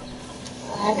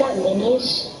 I got minis.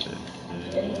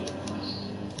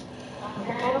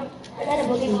 I got a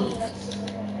boogie.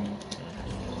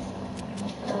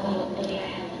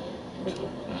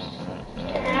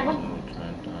 Can I have them?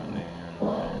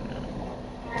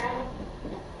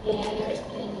 Yeah, I got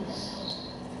minis.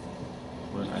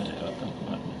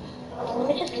 Let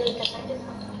me just leave this.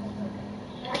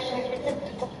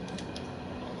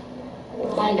 Oh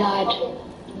my god.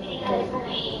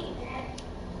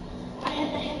 I have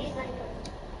the heavy sniper.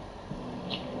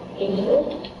 You do?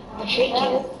 I'll trade you.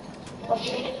 I'll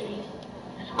trade it for you.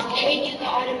 I'll trade you the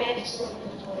automatic sniper.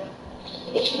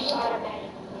 It shoots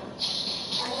automatic.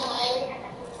 I know, I already had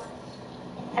that one.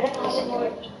 I got the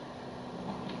hoverboard.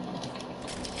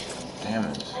 Damn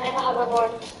it. I have a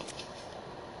hoverboard.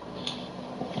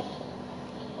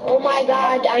 Oh my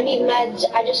god, I need meds.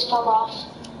 I just fell off.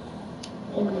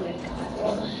 Oh my god,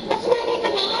 bro. That's not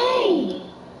even high!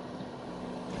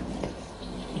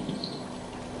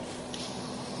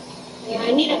 Yeah,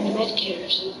 I need a med kit or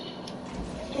something.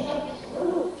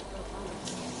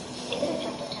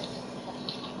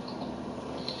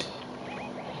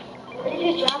 Where did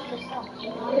you drop this stuff? I'm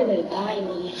gonna die,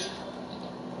 man.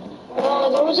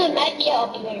 Oh, there was a med kit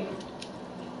up there.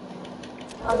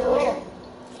 Oh, where?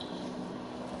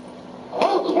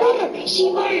 Oh,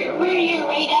 see where you're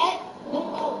right at?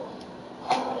 No.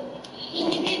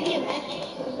 Can you give me a med kit?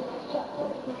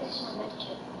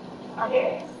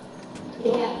 Okay.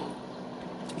 Yeah.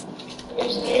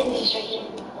 There's bandages right here.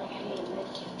 Like, I need a med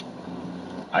kit.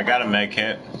 I got a med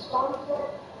kit.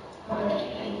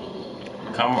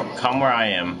 Come where I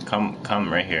am.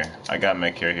 Come right here. I got a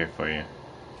med kit right here for you.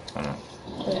 Hold on.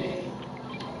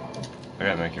 I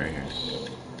got a med kit right here.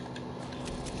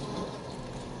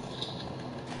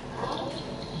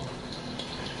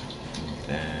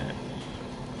 Then.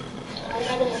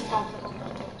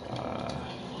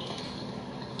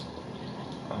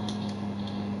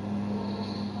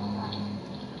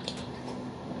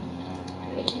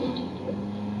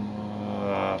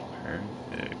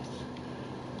 Perfect.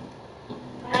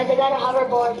 Guys, I got a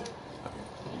hoverboard.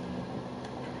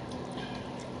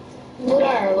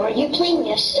 Murar, were you playing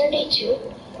yesterday too?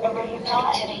 Or were you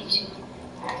playing today too?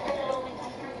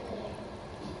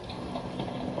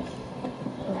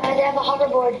 Guys, I have a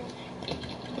hoverboard.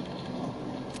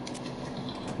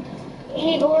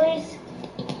 Hey boys.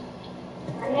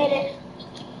 I made it.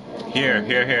 Here.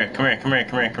 Come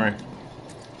here.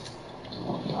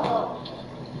 Oh.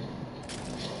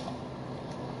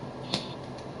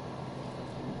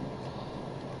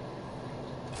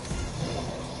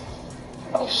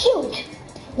 Oh shoot!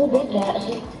 Who did that?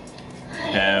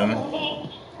 Him.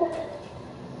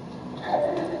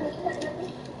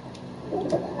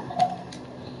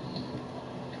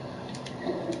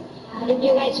 How did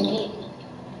you guys meet?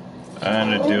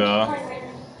 And a duo.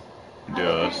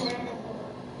 Duos.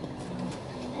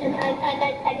 And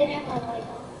I did have my light on.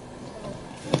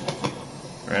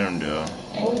 Random duo.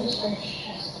 I was just like,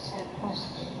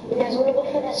 you guys want to go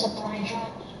for that supply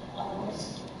drop?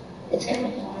 It's kind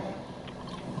of far.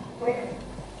 Where?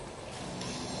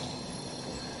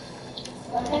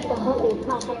 That's like the whole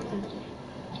not something.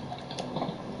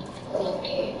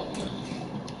 Okay.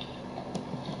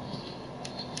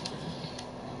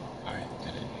 Alright,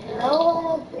 did it.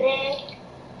 Hello, Brick.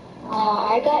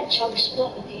 I got chug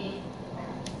split. Okay.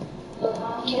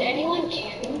 Can anyone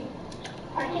carry?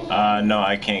 No,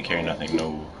 I can't carry nothing.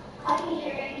 No. I can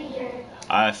carry.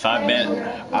 I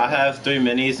have 3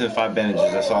 minis and 5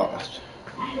 bandages. That's all.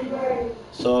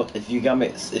 So if you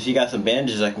got some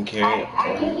bandages, I can carry it.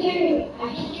 I can carry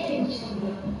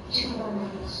two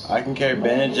minis. I can carry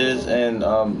bandages and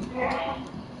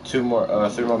 3 more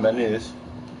minis.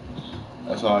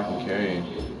 That's all I can carry.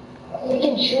 We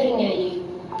can shooting at you.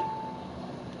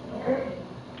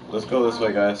 Let's go this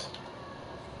way, guys.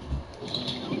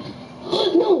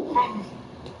 No!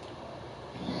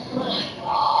 Oh my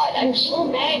god, I'm so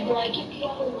mad, bro. I keep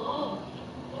falling off.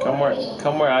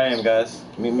 Come where I am, guys.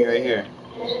 Meet me right here.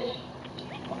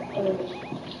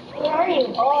 Where are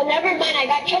you? Oh, never mind. I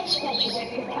got chug splashes. I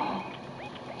forgot.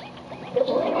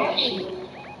 Where are you?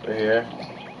 Right here.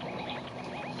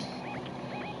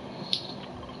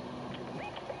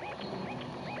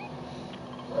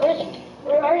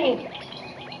 Where are you?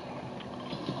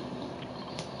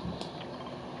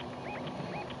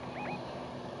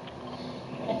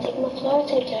 I take my flower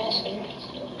tape to ask you.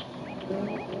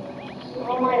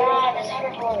 Oh my god, that's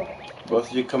hard. Both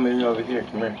of you come in over here.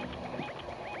 Come here.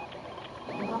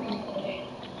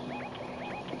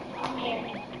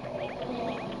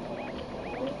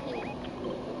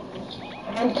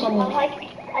 I'm coming.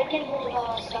 I can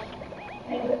hold stuff.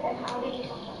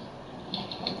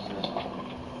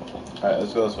 Alright,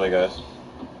 let's go this way, guys.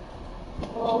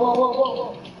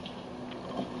 Whoa.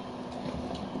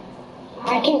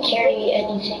 I can carry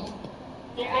anything.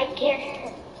 Yeah, I carry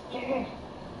her. Here.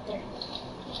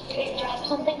 Can you drop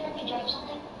something for me? Drop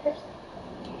something first?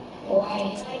 Why?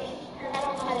 I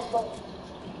don't know how to float.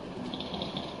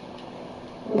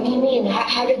 What do you mean?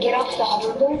 How to get off the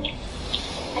hoverboard?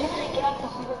 I know how to get off the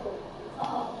hoverboard.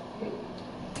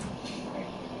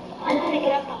 I know how to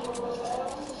get off the hoverboard.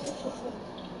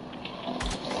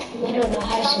 You don't know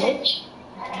how to switch?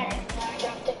 I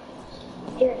dropped it.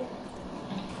 Here.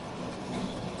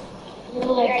 No,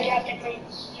 I dropped it,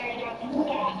 please. Here, I dropped it.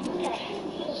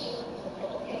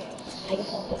 I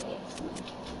guess I'll take it.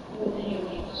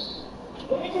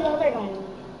 Where's the other one?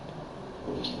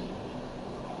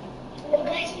 The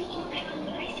guy's making back on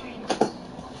the ice right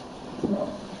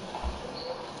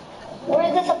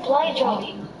I drop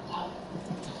you?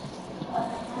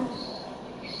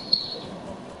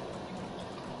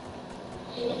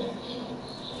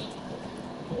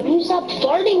 You stop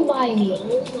farting by me.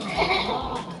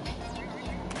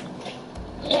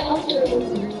 Yeah, I'll do it.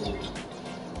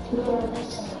 No,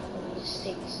 that's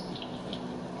mistakes.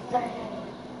 Guys,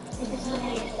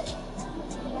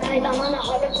 I'm on a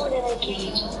hard record and I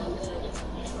can't.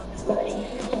 But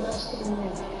anything else to do.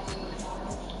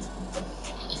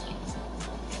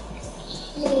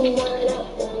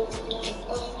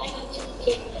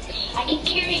 I can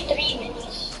carry 3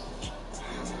 minis.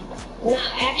 No,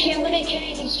 actually, I'm gonna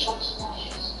carry these chop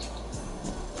splashes.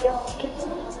 Yo, get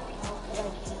them out.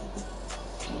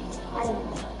 I don't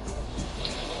know.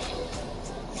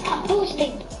 Stop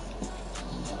boosting.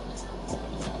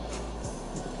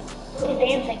 Look at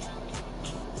dancing.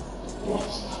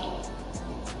 Yes.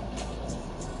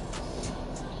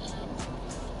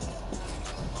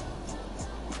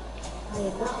 I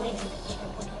am not making this.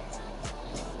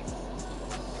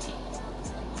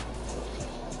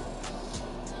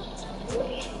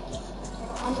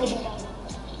 I'm leaving it out.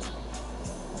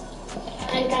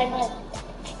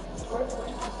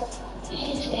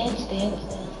 Guys. Dance.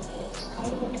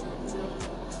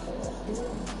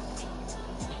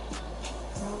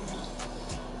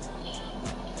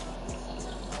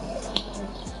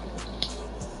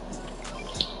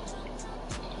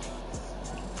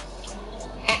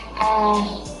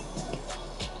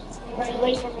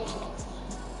 Wait for me.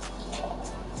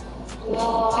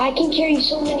 No, I can carry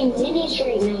so many minis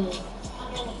right now.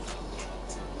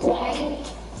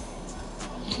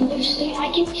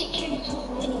 I can carry so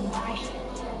many bags.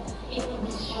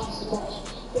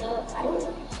 I don't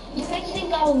know. You guys think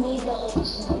I'll need the whole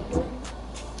sniper?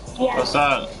 Yeah. What's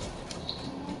up?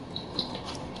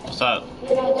 What's up?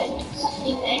 You know,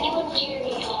 did anyone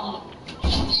carry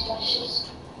splashes?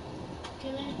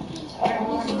 I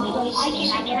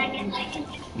can.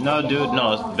 No, dude,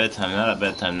 no, it's bedtime. Not at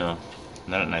bedtime, no.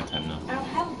 Not at nighttime, no. I don't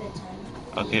have a bedtime.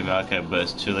 Okay, man, okay, but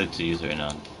it's too late to use it right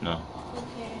now. No.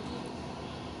 Okay.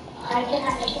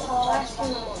 I'll ask in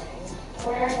the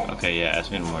morning. Okay, yeah, ask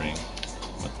me in the morning.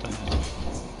 What the hell?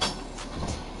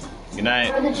 Good night.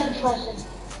 Where are the chug splashes?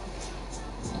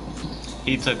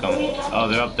 He took them. Oh,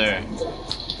 they're up there.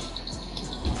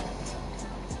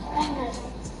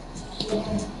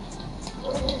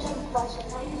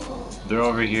 They're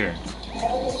over here. I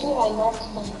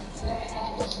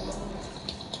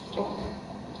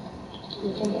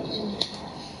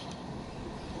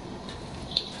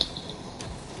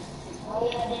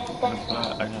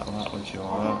got a lot what you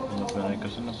want.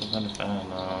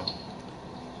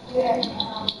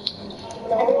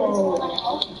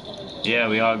 Yeah,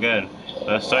 we all good.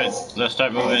 Let's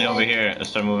start moving over here. Let's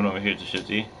start moving over here to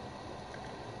Shifty.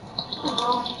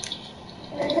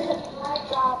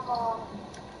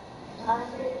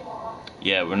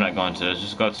 Yeah, we're not going to. Let's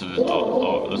just go to the.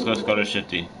 Let's go to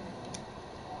Shifty.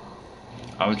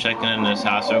 I'm checking in this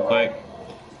house real quick.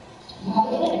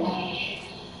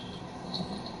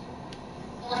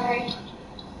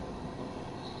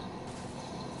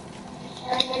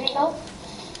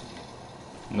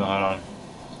 No, hold on.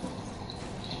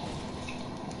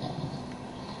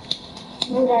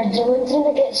 Dylan's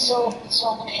gonna get so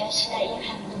pissed that you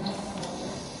have to do.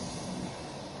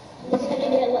 He's gonna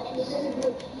get like, he's gonna be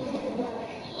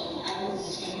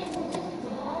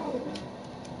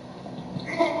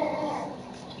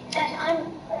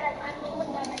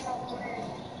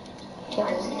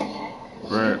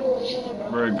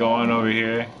We're going over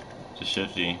here to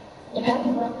Shifty.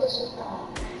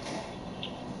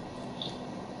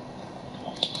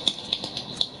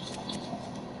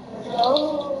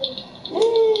 Oh.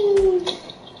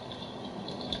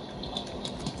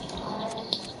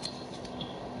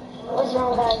 What's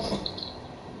wrong, guys?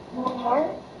 One heart?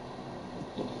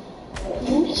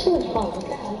 I'm just gonna fall.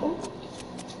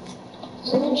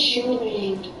 Someone's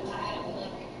shooting.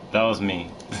 That was me.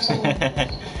 That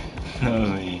was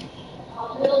me.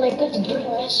 No, like good to bring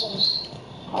missiles.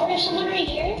 Oh, there's someone right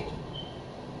here?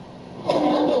 I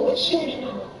don't know what's shooting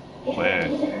him. Where?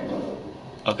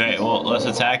 Okay, well, let's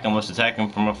attack him. Let's attack him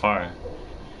from afar.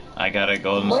 I got a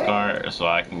golden scar so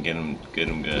I can get him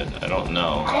good. I don't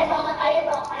know.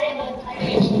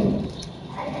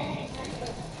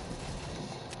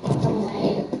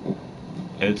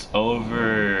 It's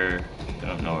over. I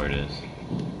don't know where it is.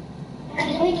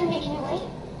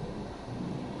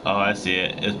 Oh, I see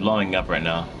it. It's blowing up right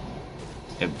now.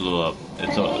 It blew up.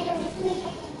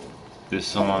 There's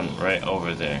someone right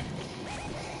over there.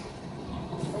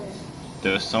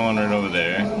 There's someone right over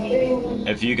there.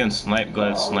 If you can snipe, go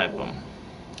ahead and snipe them.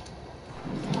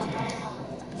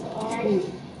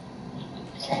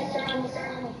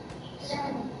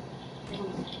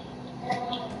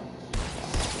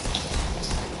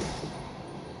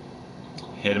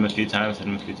 Hit him a few times, hit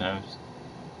him a few times.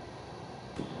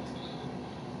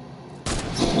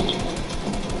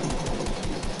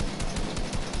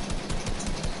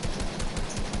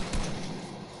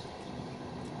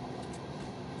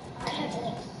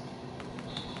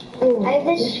 I have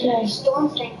this storm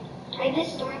thing. I have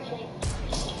this storm thing.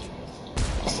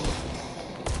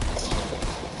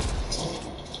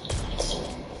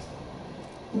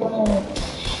 No.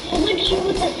 I'm not sure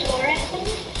what the door is.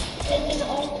 And then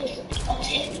all this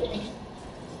hit me.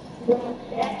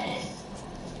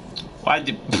 Why'd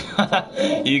you...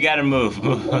 you gotta move.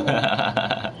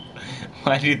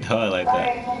 Why'd you throw it like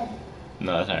that?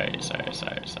 No, sorry.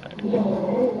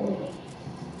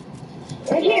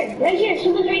 Right here,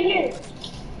 someone's right here.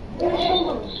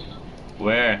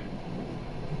 Where?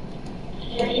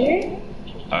 Right here?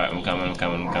 Alright, I'm coming.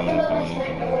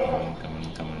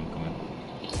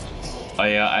 Oh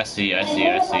yeah, I see him.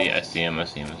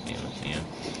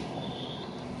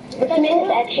 But the man is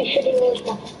actually shooting me with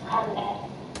the combat.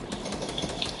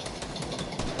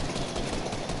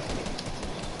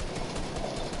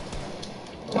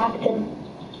 Knocked him.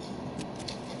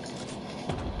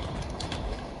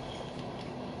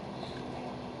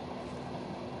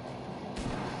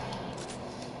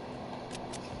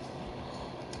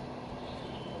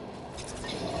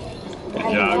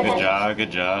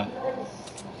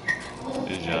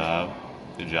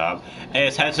 Good job. Hey,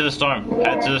 let's head to the storm.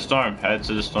 Head to the storm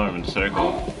in the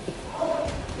circle.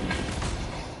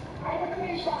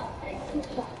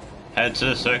 Head to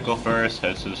the circle first.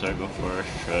 Trust me.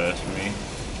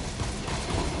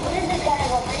 What is this guy?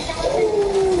 Oh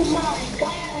my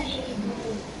gosh.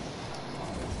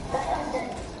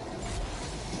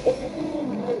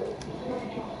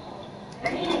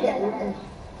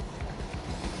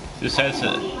 Just head to...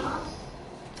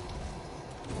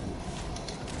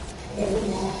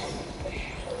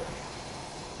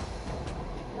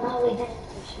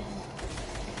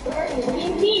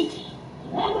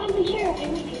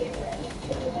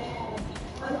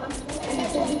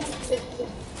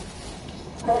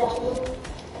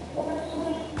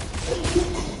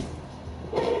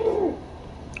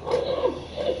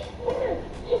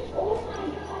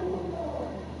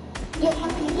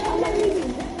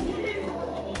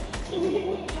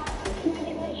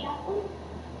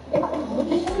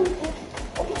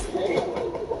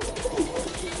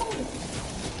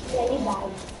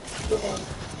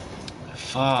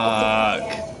 Fuck.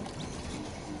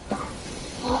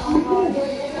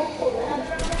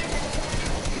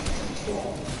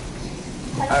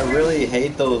 I really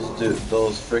hate those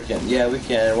freaking. Yeah, we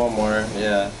can. One more.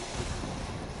 Yeah.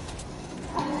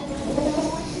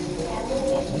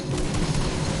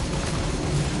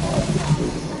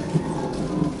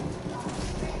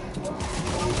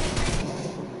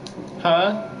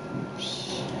 Huh?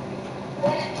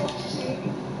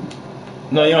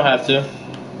 No, you don't have to.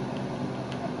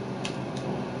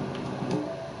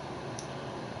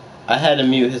 I had to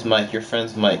mute his mic, your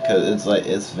friend's mic, because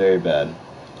it's very bad.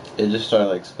 It just started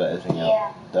like spazzing out.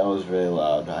 Yeah. That was really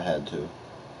loud. I had to.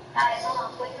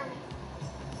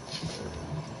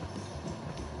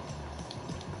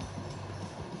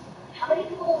 How many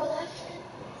people were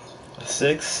left?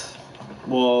 6.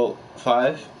 Well,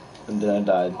 5. And then I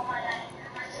died.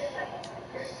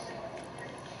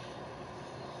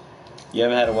 You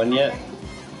haven't had a win yet?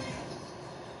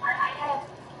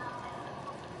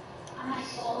 On my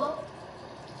solo?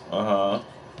 Uh-huh.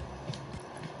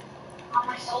 On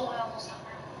my solo, I almost got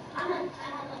I'm on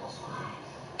level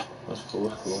 5. That's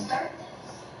cool.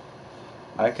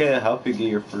 I can help you get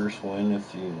your first win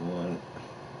if you want.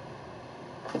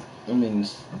 I mean,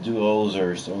 duos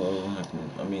or solo.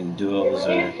 I mean, duos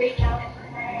or...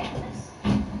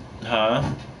 Huh?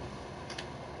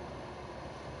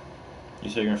 You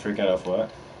said you're gonna freak out off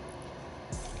what?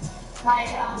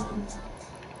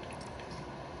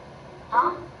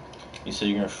 Huh? You said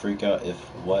you're gonna freak out if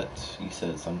what? You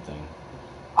said something.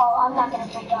 Oh, I'm not gonna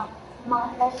freak out.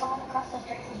 There's someone across the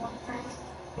street from one friend.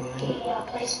 He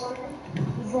plays for him.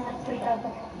 He's gonna freak out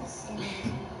about this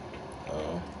game.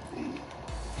 Oh.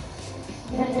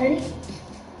 You guys ready?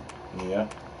 Yeah.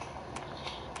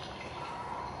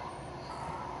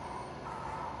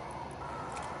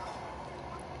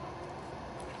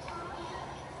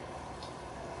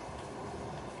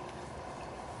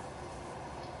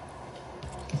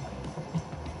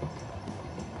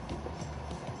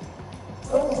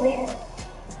 Who's leader?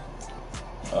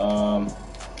 I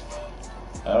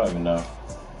don't even know.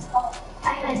 Oh,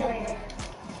 I'm the leader.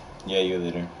 Yeah, you're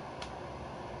leader.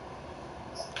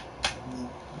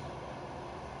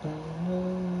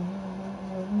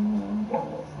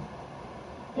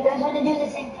 You guys want to do the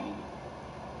same thing?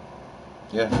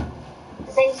 Yeah.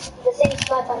 The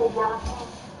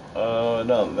It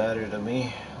don't matter to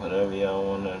me. Whatever y'all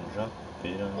wanna drop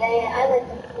it on. Yeah, I like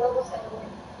the levels that one.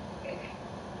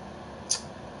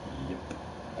 Yep.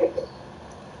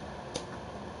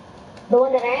 The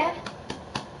one that I have?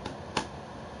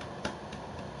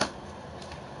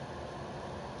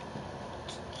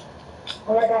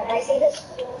 Oh my god, I see this.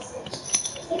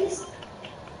 See this?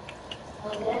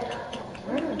 Oh yeah.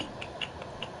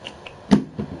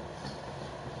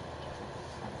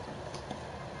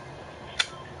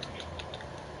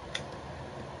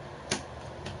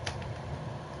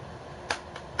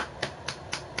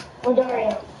 Oh,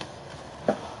 Dario.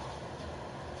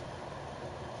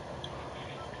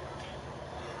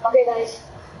 Okay, guys.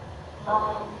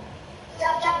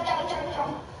 Jump.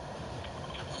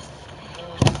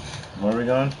 Where are we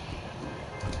going?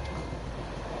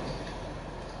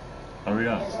 Where are we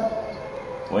going?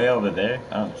 Way over there?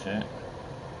 Oh shit.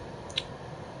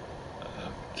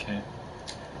 Okay.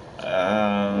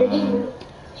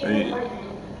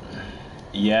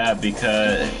 Yeah,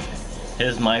 because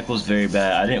his mic was very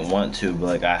bad. I didn't want to, but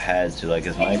like I had to. Like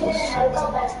his mic was so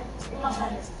bad.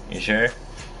 You sure?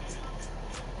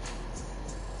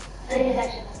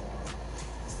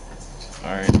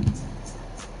 Alright.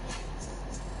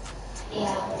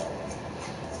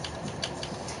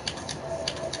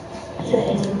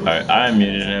 Alright, I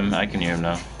muted him. I can hear him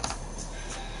now.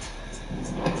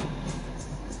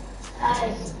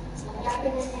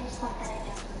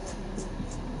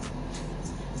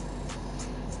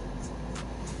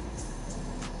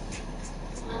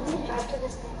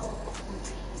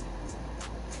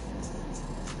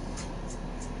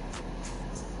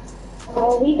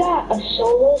 We got a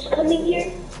solos coming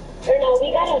here. Or no,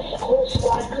 we got a whole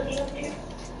squad coming up here.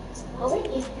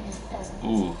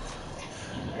 Ooh.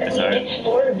 It's alright. It's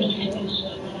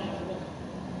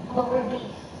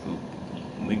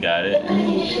 4v3. We got it.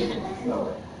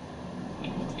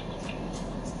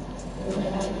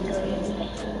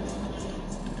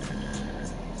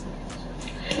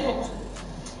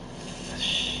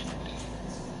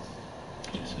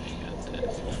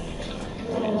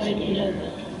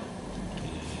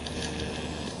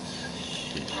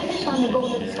 I just want to go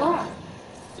to the car.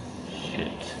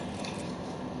 Shit.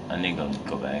 I need to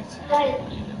go back. Guys,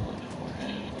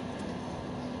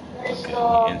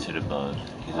 Okay, enter the bug.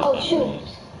 He's oh shoot.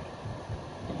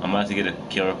 I'm about to get a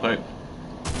kill real quick.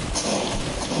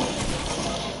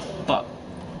 Fuck.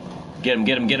 Get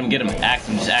him. Axe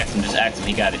him, just axe him.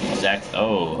 He got it. Just axe.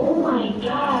 Oh. Oh my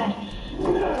god.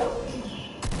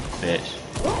 Bitch.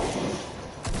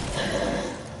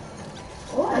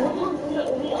 We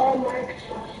all marked.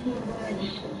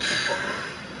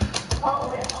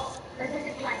 Oh, this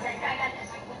is my bag. I got this.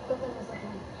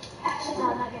 Actually,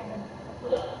 no, I'm not gonna.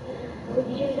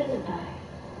 You're gonna die.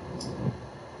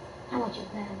 How much is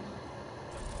that?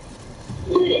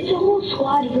 Dude, it's a whole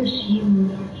squad versus you.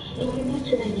 And you're new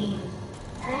to the game.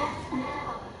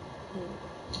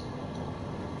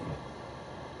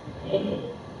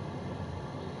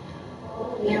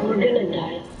 Yeah, we're gonna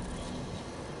die.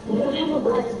 We don't have a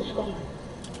gun in the squad.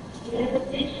 We have a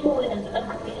pistol and a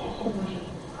great SMG.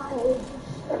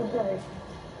 I'm sorry.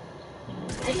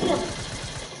 I can't.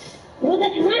 No,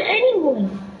 that's not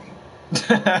anyone.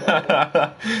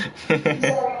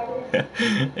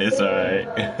 It's alright.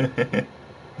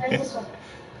 This one.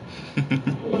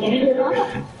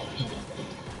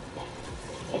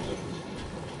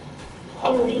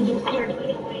 Oh, you can't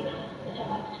wait away now.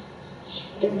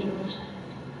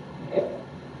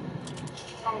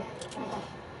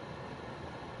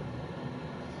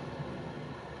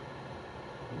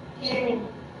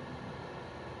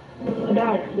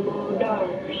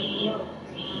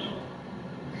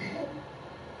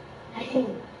 I think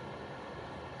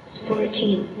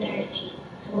 14, 13,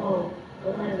 12,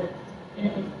 11,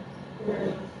 10,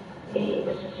 9, 8,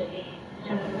 7,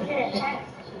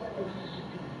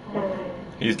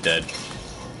 He's dead.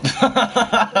 You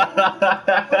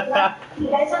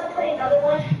guys want to play another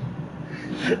one?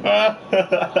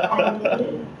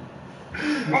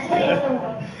 Let's play another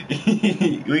one.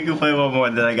 We can play one more,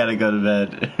 then I gotta go to bed.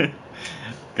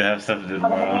 Gotta have stuff to do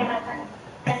tomorrow.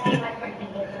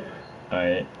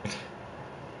 Alright.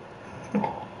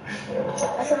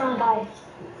 That's the wrong guy.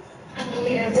 I'm the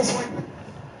leader of this one.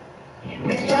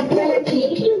 If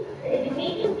you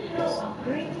make him feel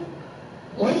hungry,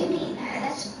 what do you mean?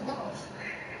 That's no.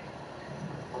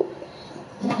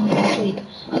 No, sleep.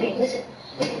 Okay, listen.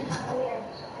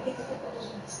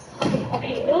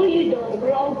 Okay, no you don't.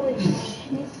 We're all going to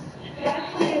sleep.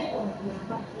 Fast for yourself.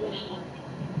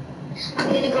 I'm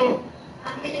gonna go.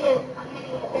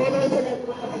 We're going to the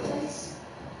place.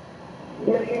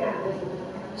 No, you're not.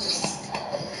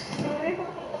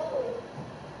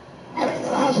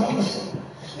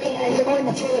 You're going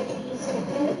to Philippines.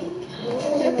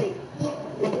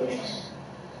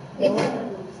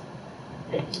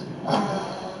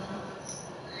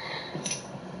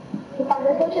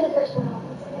 Let's go to the first one.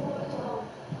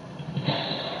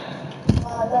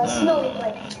 The snowy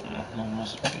place. That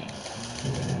must be.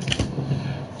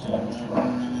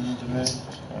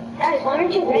 Guys, why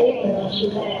aren't you ready?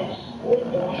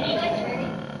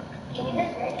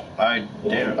 I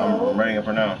did. I'm writing up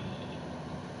right now.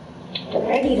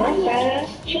 Ready, my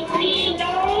fast. You're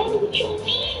not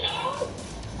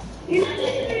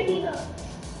ready.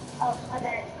 Oh, my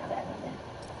bad.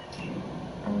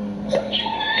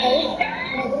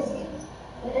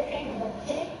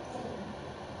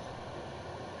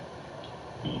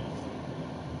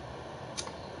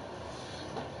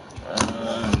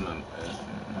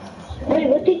 Wait,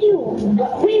 what did you?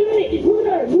 Wait,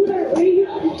 Lunar, where are you?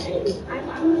 I'm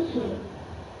listening.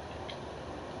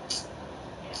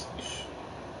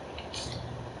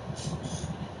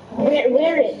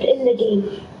 Where is in the game?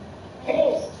 It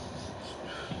is.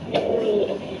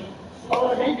 Wait. Oh,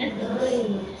 that's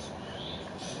nice.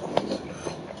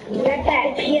 You got that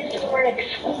PS4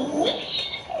 exclusive?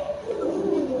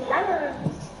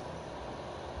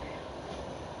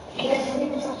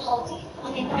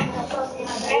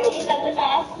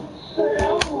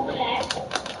 Nice.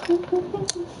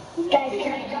 Guys,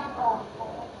 can I jump off?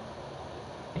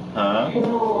 Huh?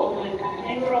 Oh my god, I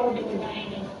rolled the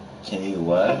dining. Can you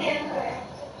what? I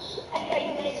thought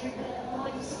you guys were gonna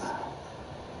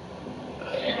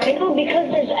I know because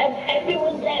there's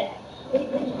everyone that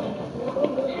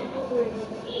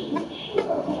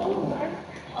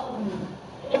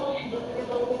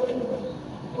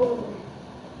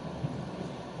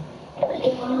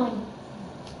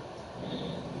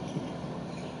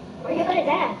where you guys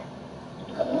at?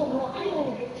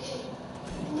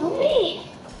 No me.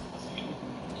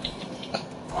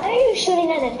 Why are you shooting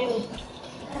at a dude?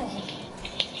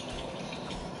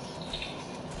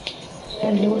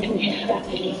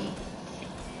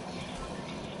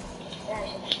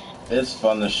 It's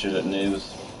fun to shoot at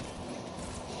noobs.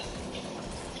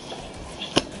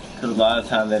 Because a lot of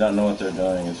times they don't know what they're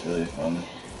doing. It's really fun.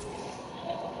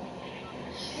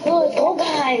 Look, go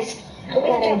guys. Look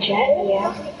at our jet,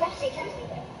 yeah.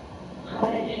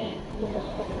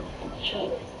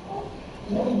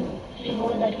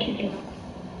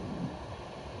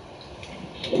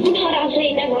 You know what I'm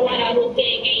saying? Never mind, I don't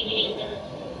think.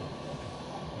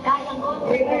 Guys, I'm going to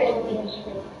reverse.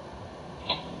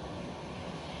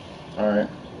 Alright.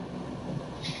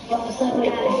 What's up,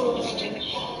 guys?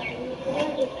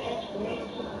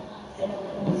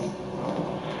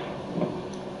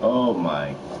 Oh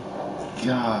my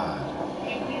god.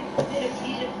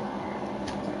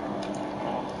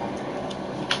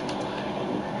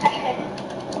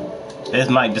 His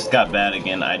mic just got bad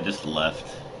again. I just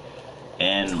left.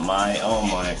 And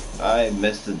I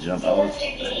missed the jump.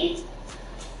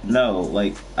 No,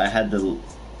 like, I had to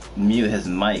mute his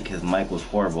mic. His mic was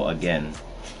horrible again.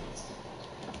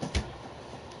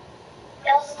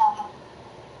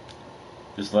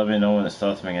 Just let me know when it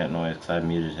starts making that noise, because I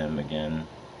muted him again.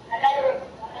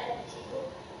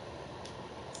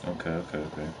 Okay.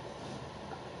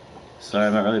 Sorry,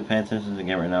 I'm not really paying attention to the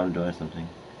game right now. I'm doing something.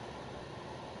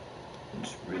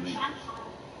 It's really...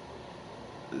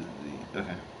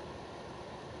 Okay.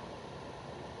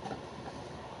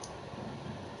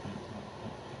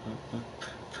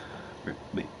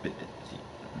 Wait.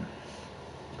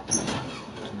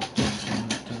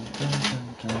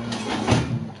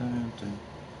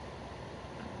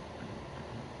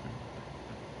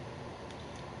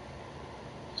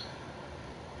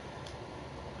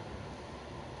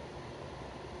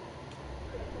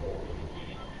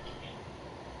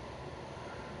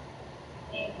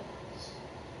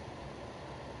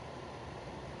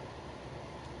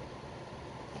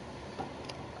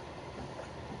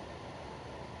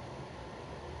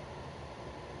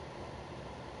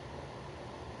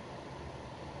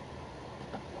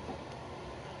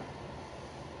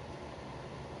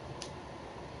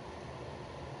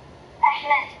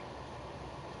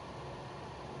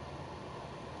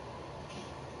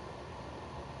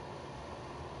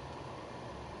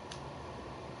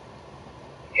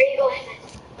 Here you go, Ahmed.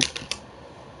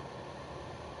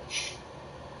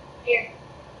 Here.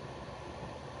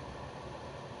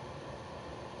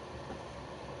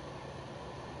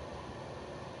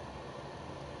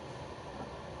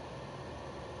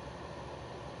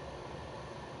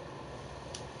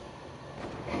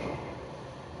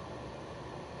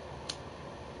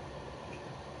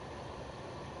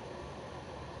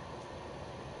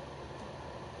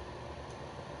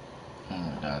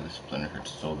 god, this splinter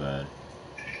hurts so bad.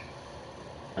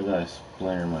 I got a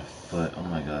splinter in my foot. Oh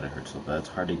my god, it hurts so bad. It's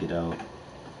hard to get out.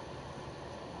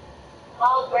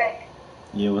 Wildbrick.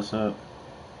 Yeah, what's up?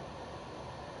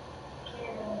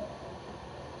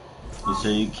 You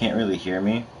say you can't really hear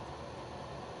me?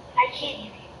 I can't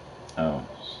hear you. Oh.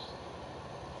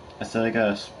 I said I got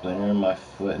a splinter in my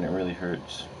foot and it really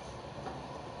hurts.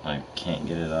 I can't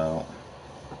get it out.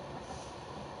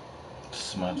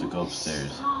 Just might have to go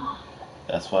upstairs.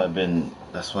 That's why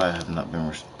I have not been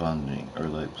responding or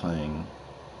like playing.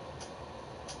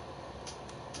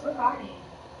 Where are you?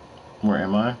 Where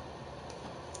am I?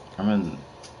 I'm in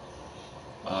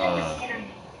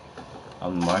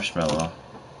I'm Marshmallow.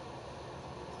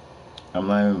 I'm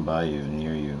not even by you,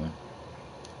 near you.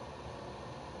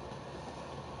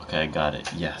 Okay, I got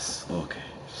it. Yes. Okay.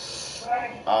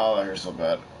 Oh, that hurts so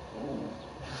bad.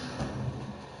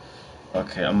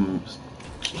 Okay, I'm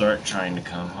start trying to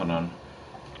come. Hold on.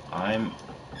 I'm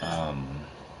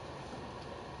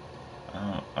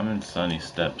in Sunny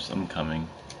Steps. I'm coming.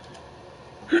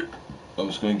 I'm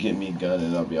just gonna get me a gun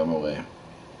and I'll be on my way.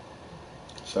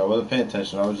 So I wasn't paying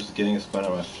attention. I was just getting a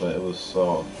splinter on my foot. It was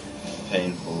so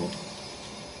painful.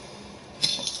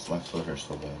 My foot hurts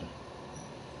so bad.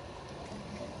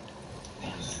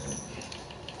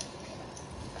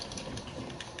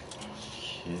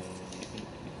 Okay.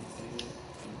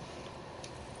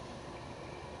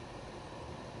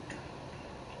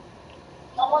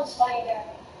 Someone's fighting there.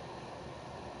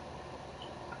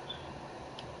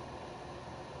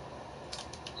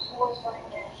 Someone's fighting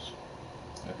there.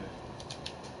 Okay.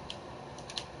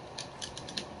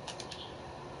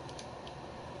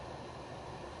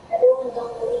 Everyone's on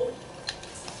the lead.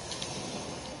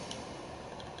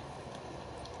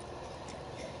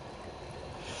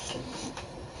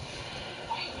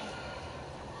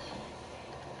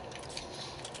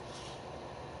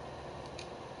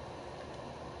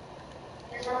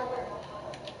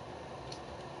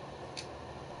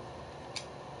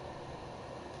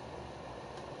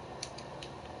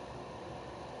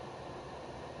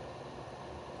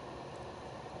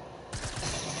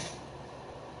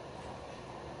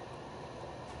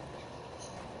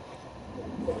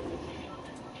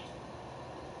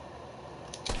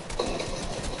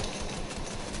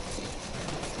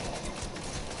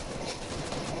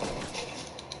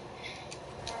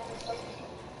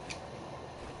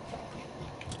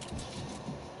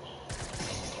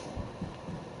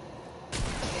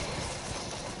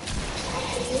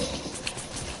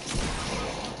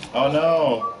 Oh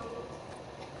no!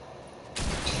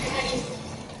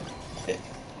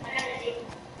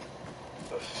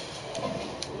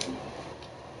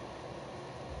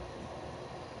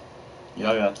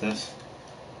 Y'all got this.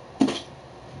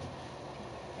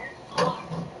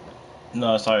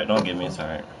 No, it's alright. Don't get me. It's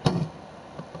alright.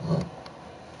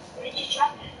 Where did you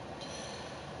drop it?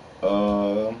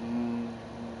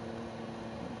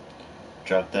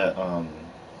 Drop that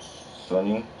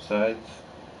sunny sides.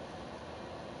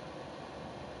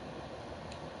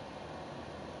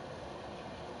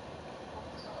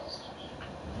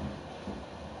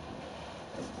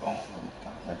 Oh my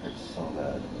god, that hurts so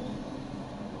bad.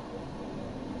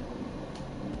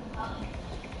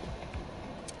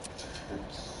 It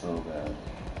hurts so bad.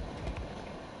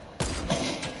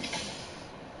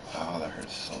 Oh, that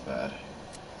hurts so bad.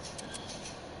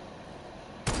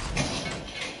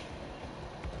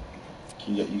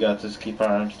 You got this. Keep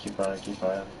on. Keep on. Keep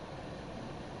on.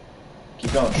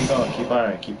 Keep going. Keep going. Keep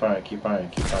on. Keep on. Keep on.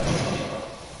 Keep on.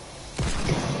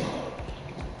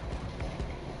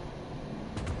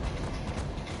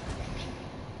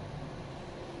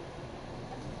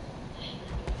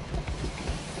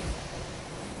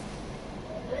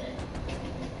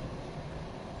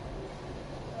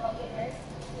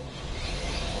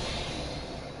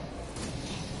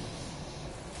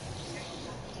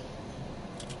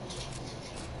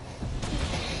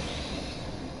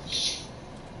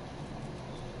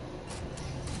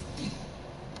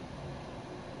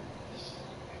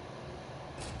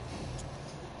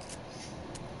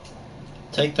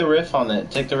 Take the riff on it.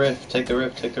 Take the riff. Take the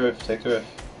riff. Take the riff. Take the riff.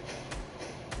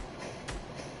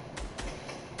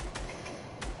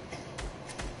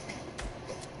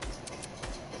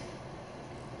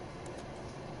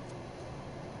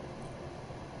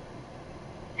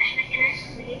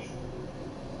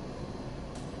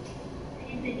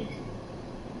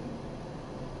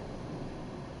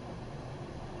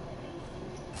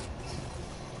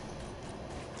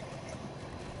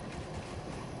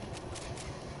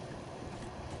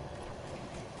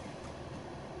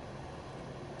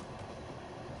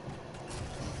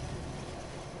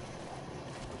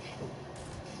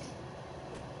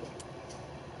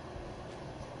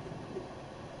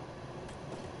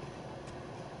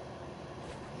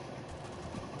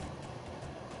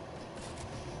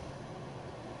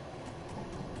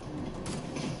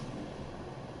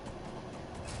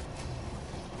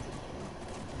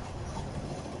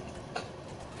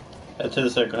 Head to the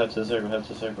circle, head to the circle, head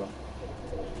to the circle.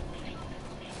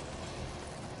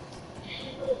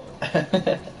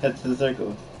 Head to the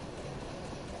circle.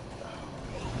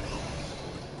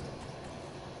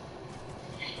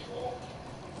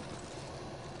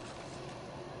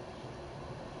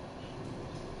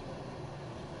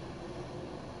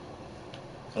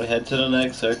 So head to the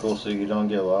next circle so you don't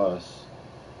get lost.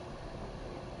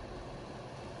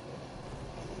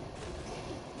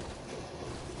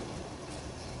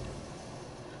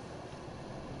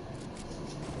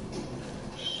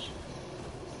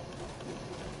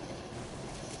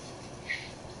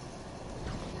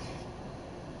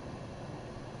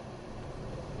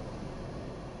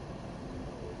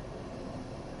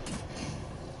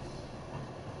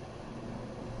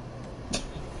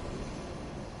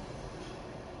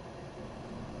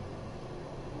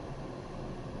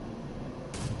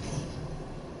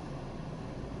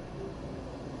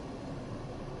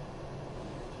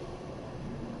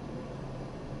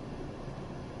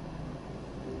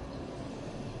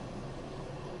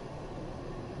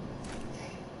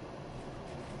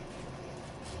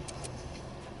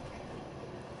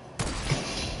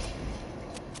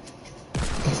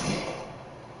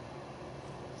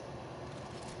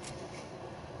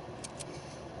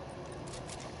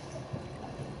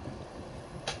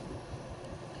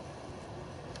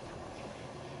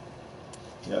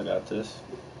 Y'all got this.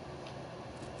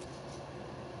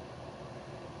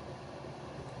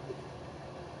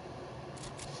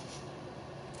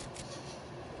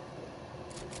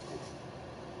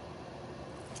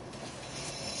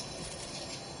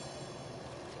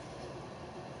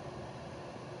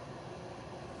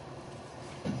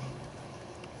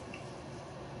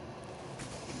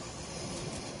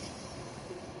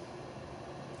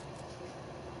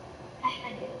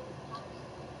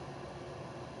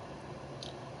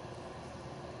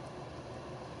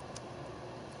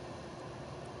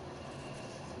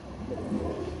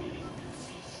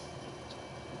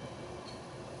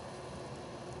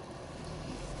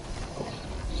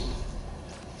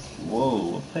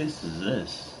 Whoa, what place is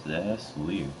this? That's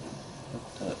weird.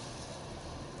 What the?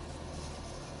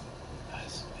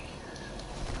 That's weird.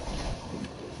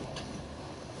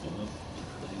 What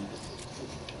place?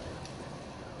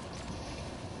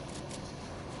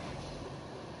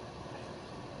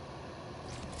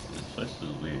 This place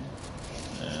is weird.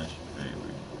 Yeah, it's very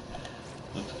weird.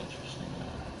 Looks interesting though.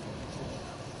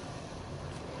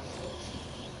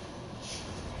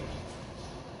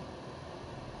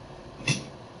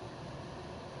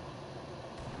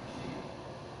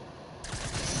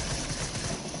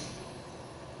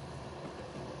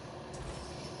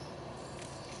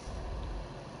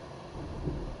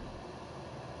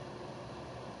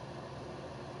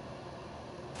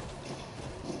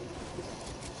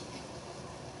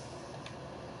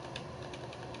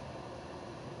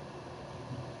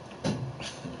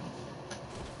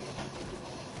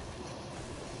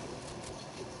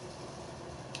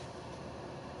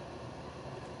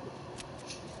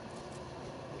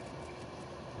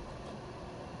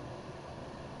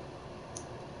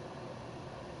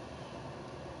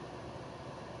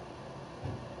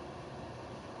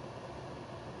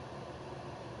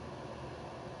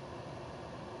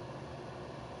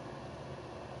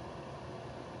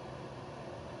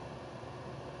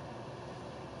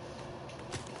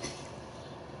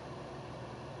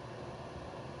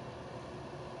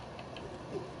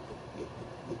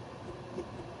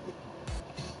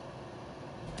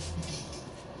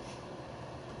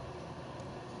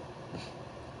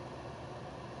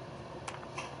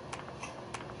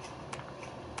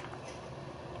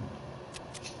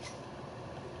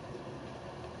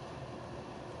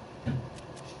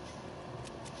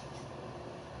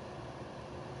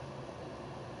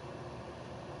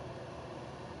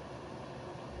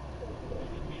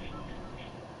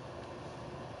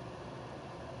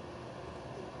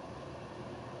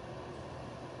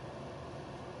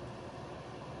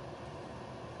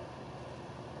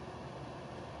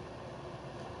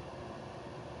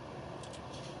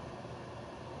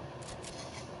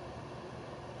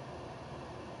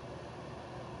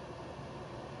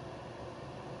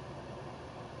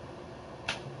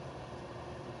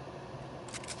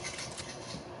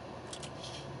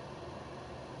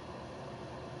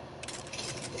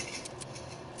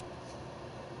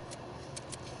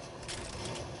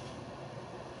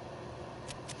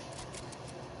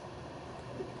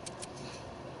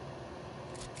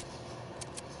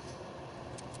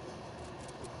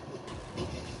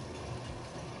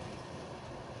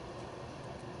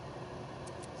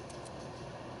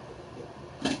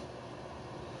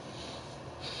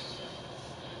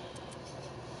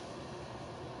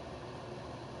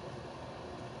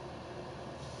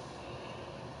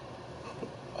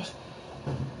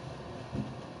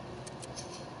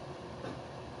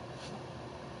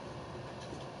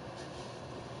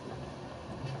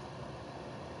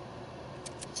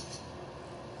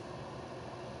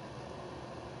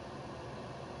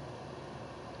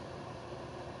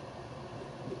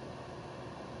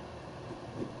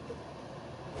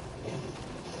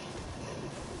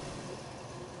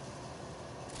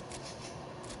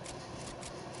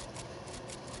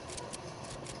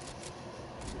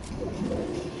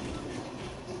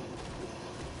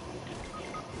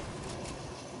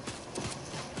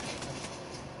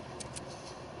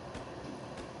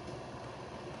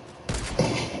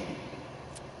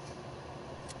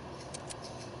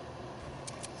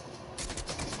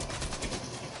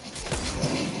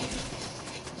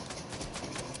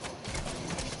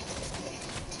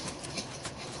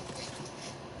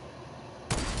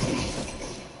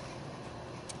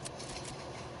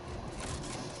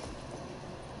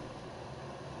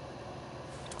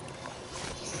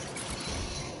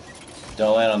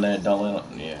 Don't land on that. Don't land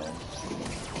on. Yeah.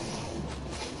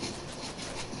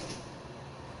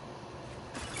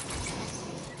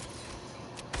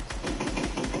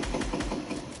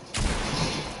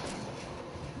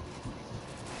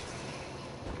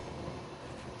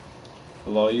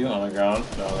 Below you, on the ground,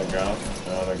 they're on the ground,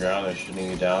 they're on the ground, they're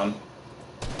shooting you down.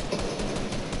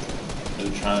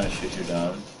 They're trying to shoot you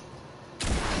down.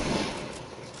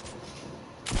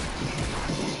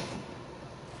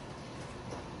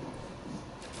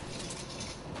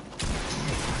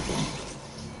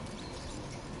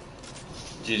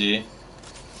 GG.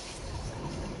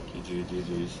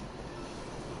 GG's.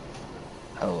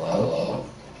 Hello.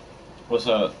 What's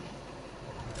up?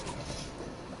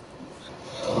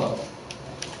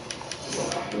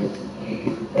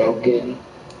 Broken.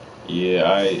 Yeah,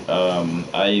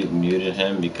 I muted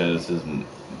him because his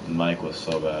mic was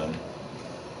so bad.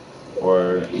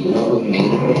 Or You know who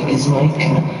made his mic?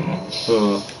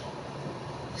 who?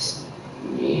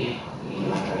 Me.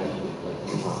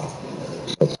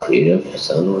 It's creative,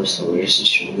 so we're just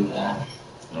distributing that.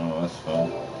 Oh, that's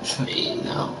fun. Me,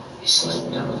 no. He's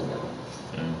slim down.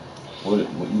 Yeah. What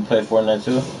you play Fortnite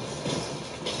too?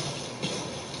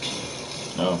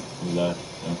 No, you left.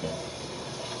 Okay.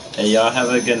 Hey, y'all have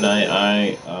a good night.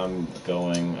 I'm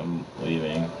going. I'm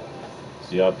leaving.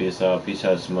 So y'all peace out. Peace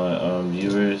out to my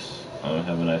viewers.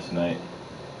 Have a nice night.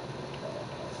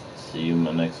 See you in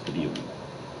my next video.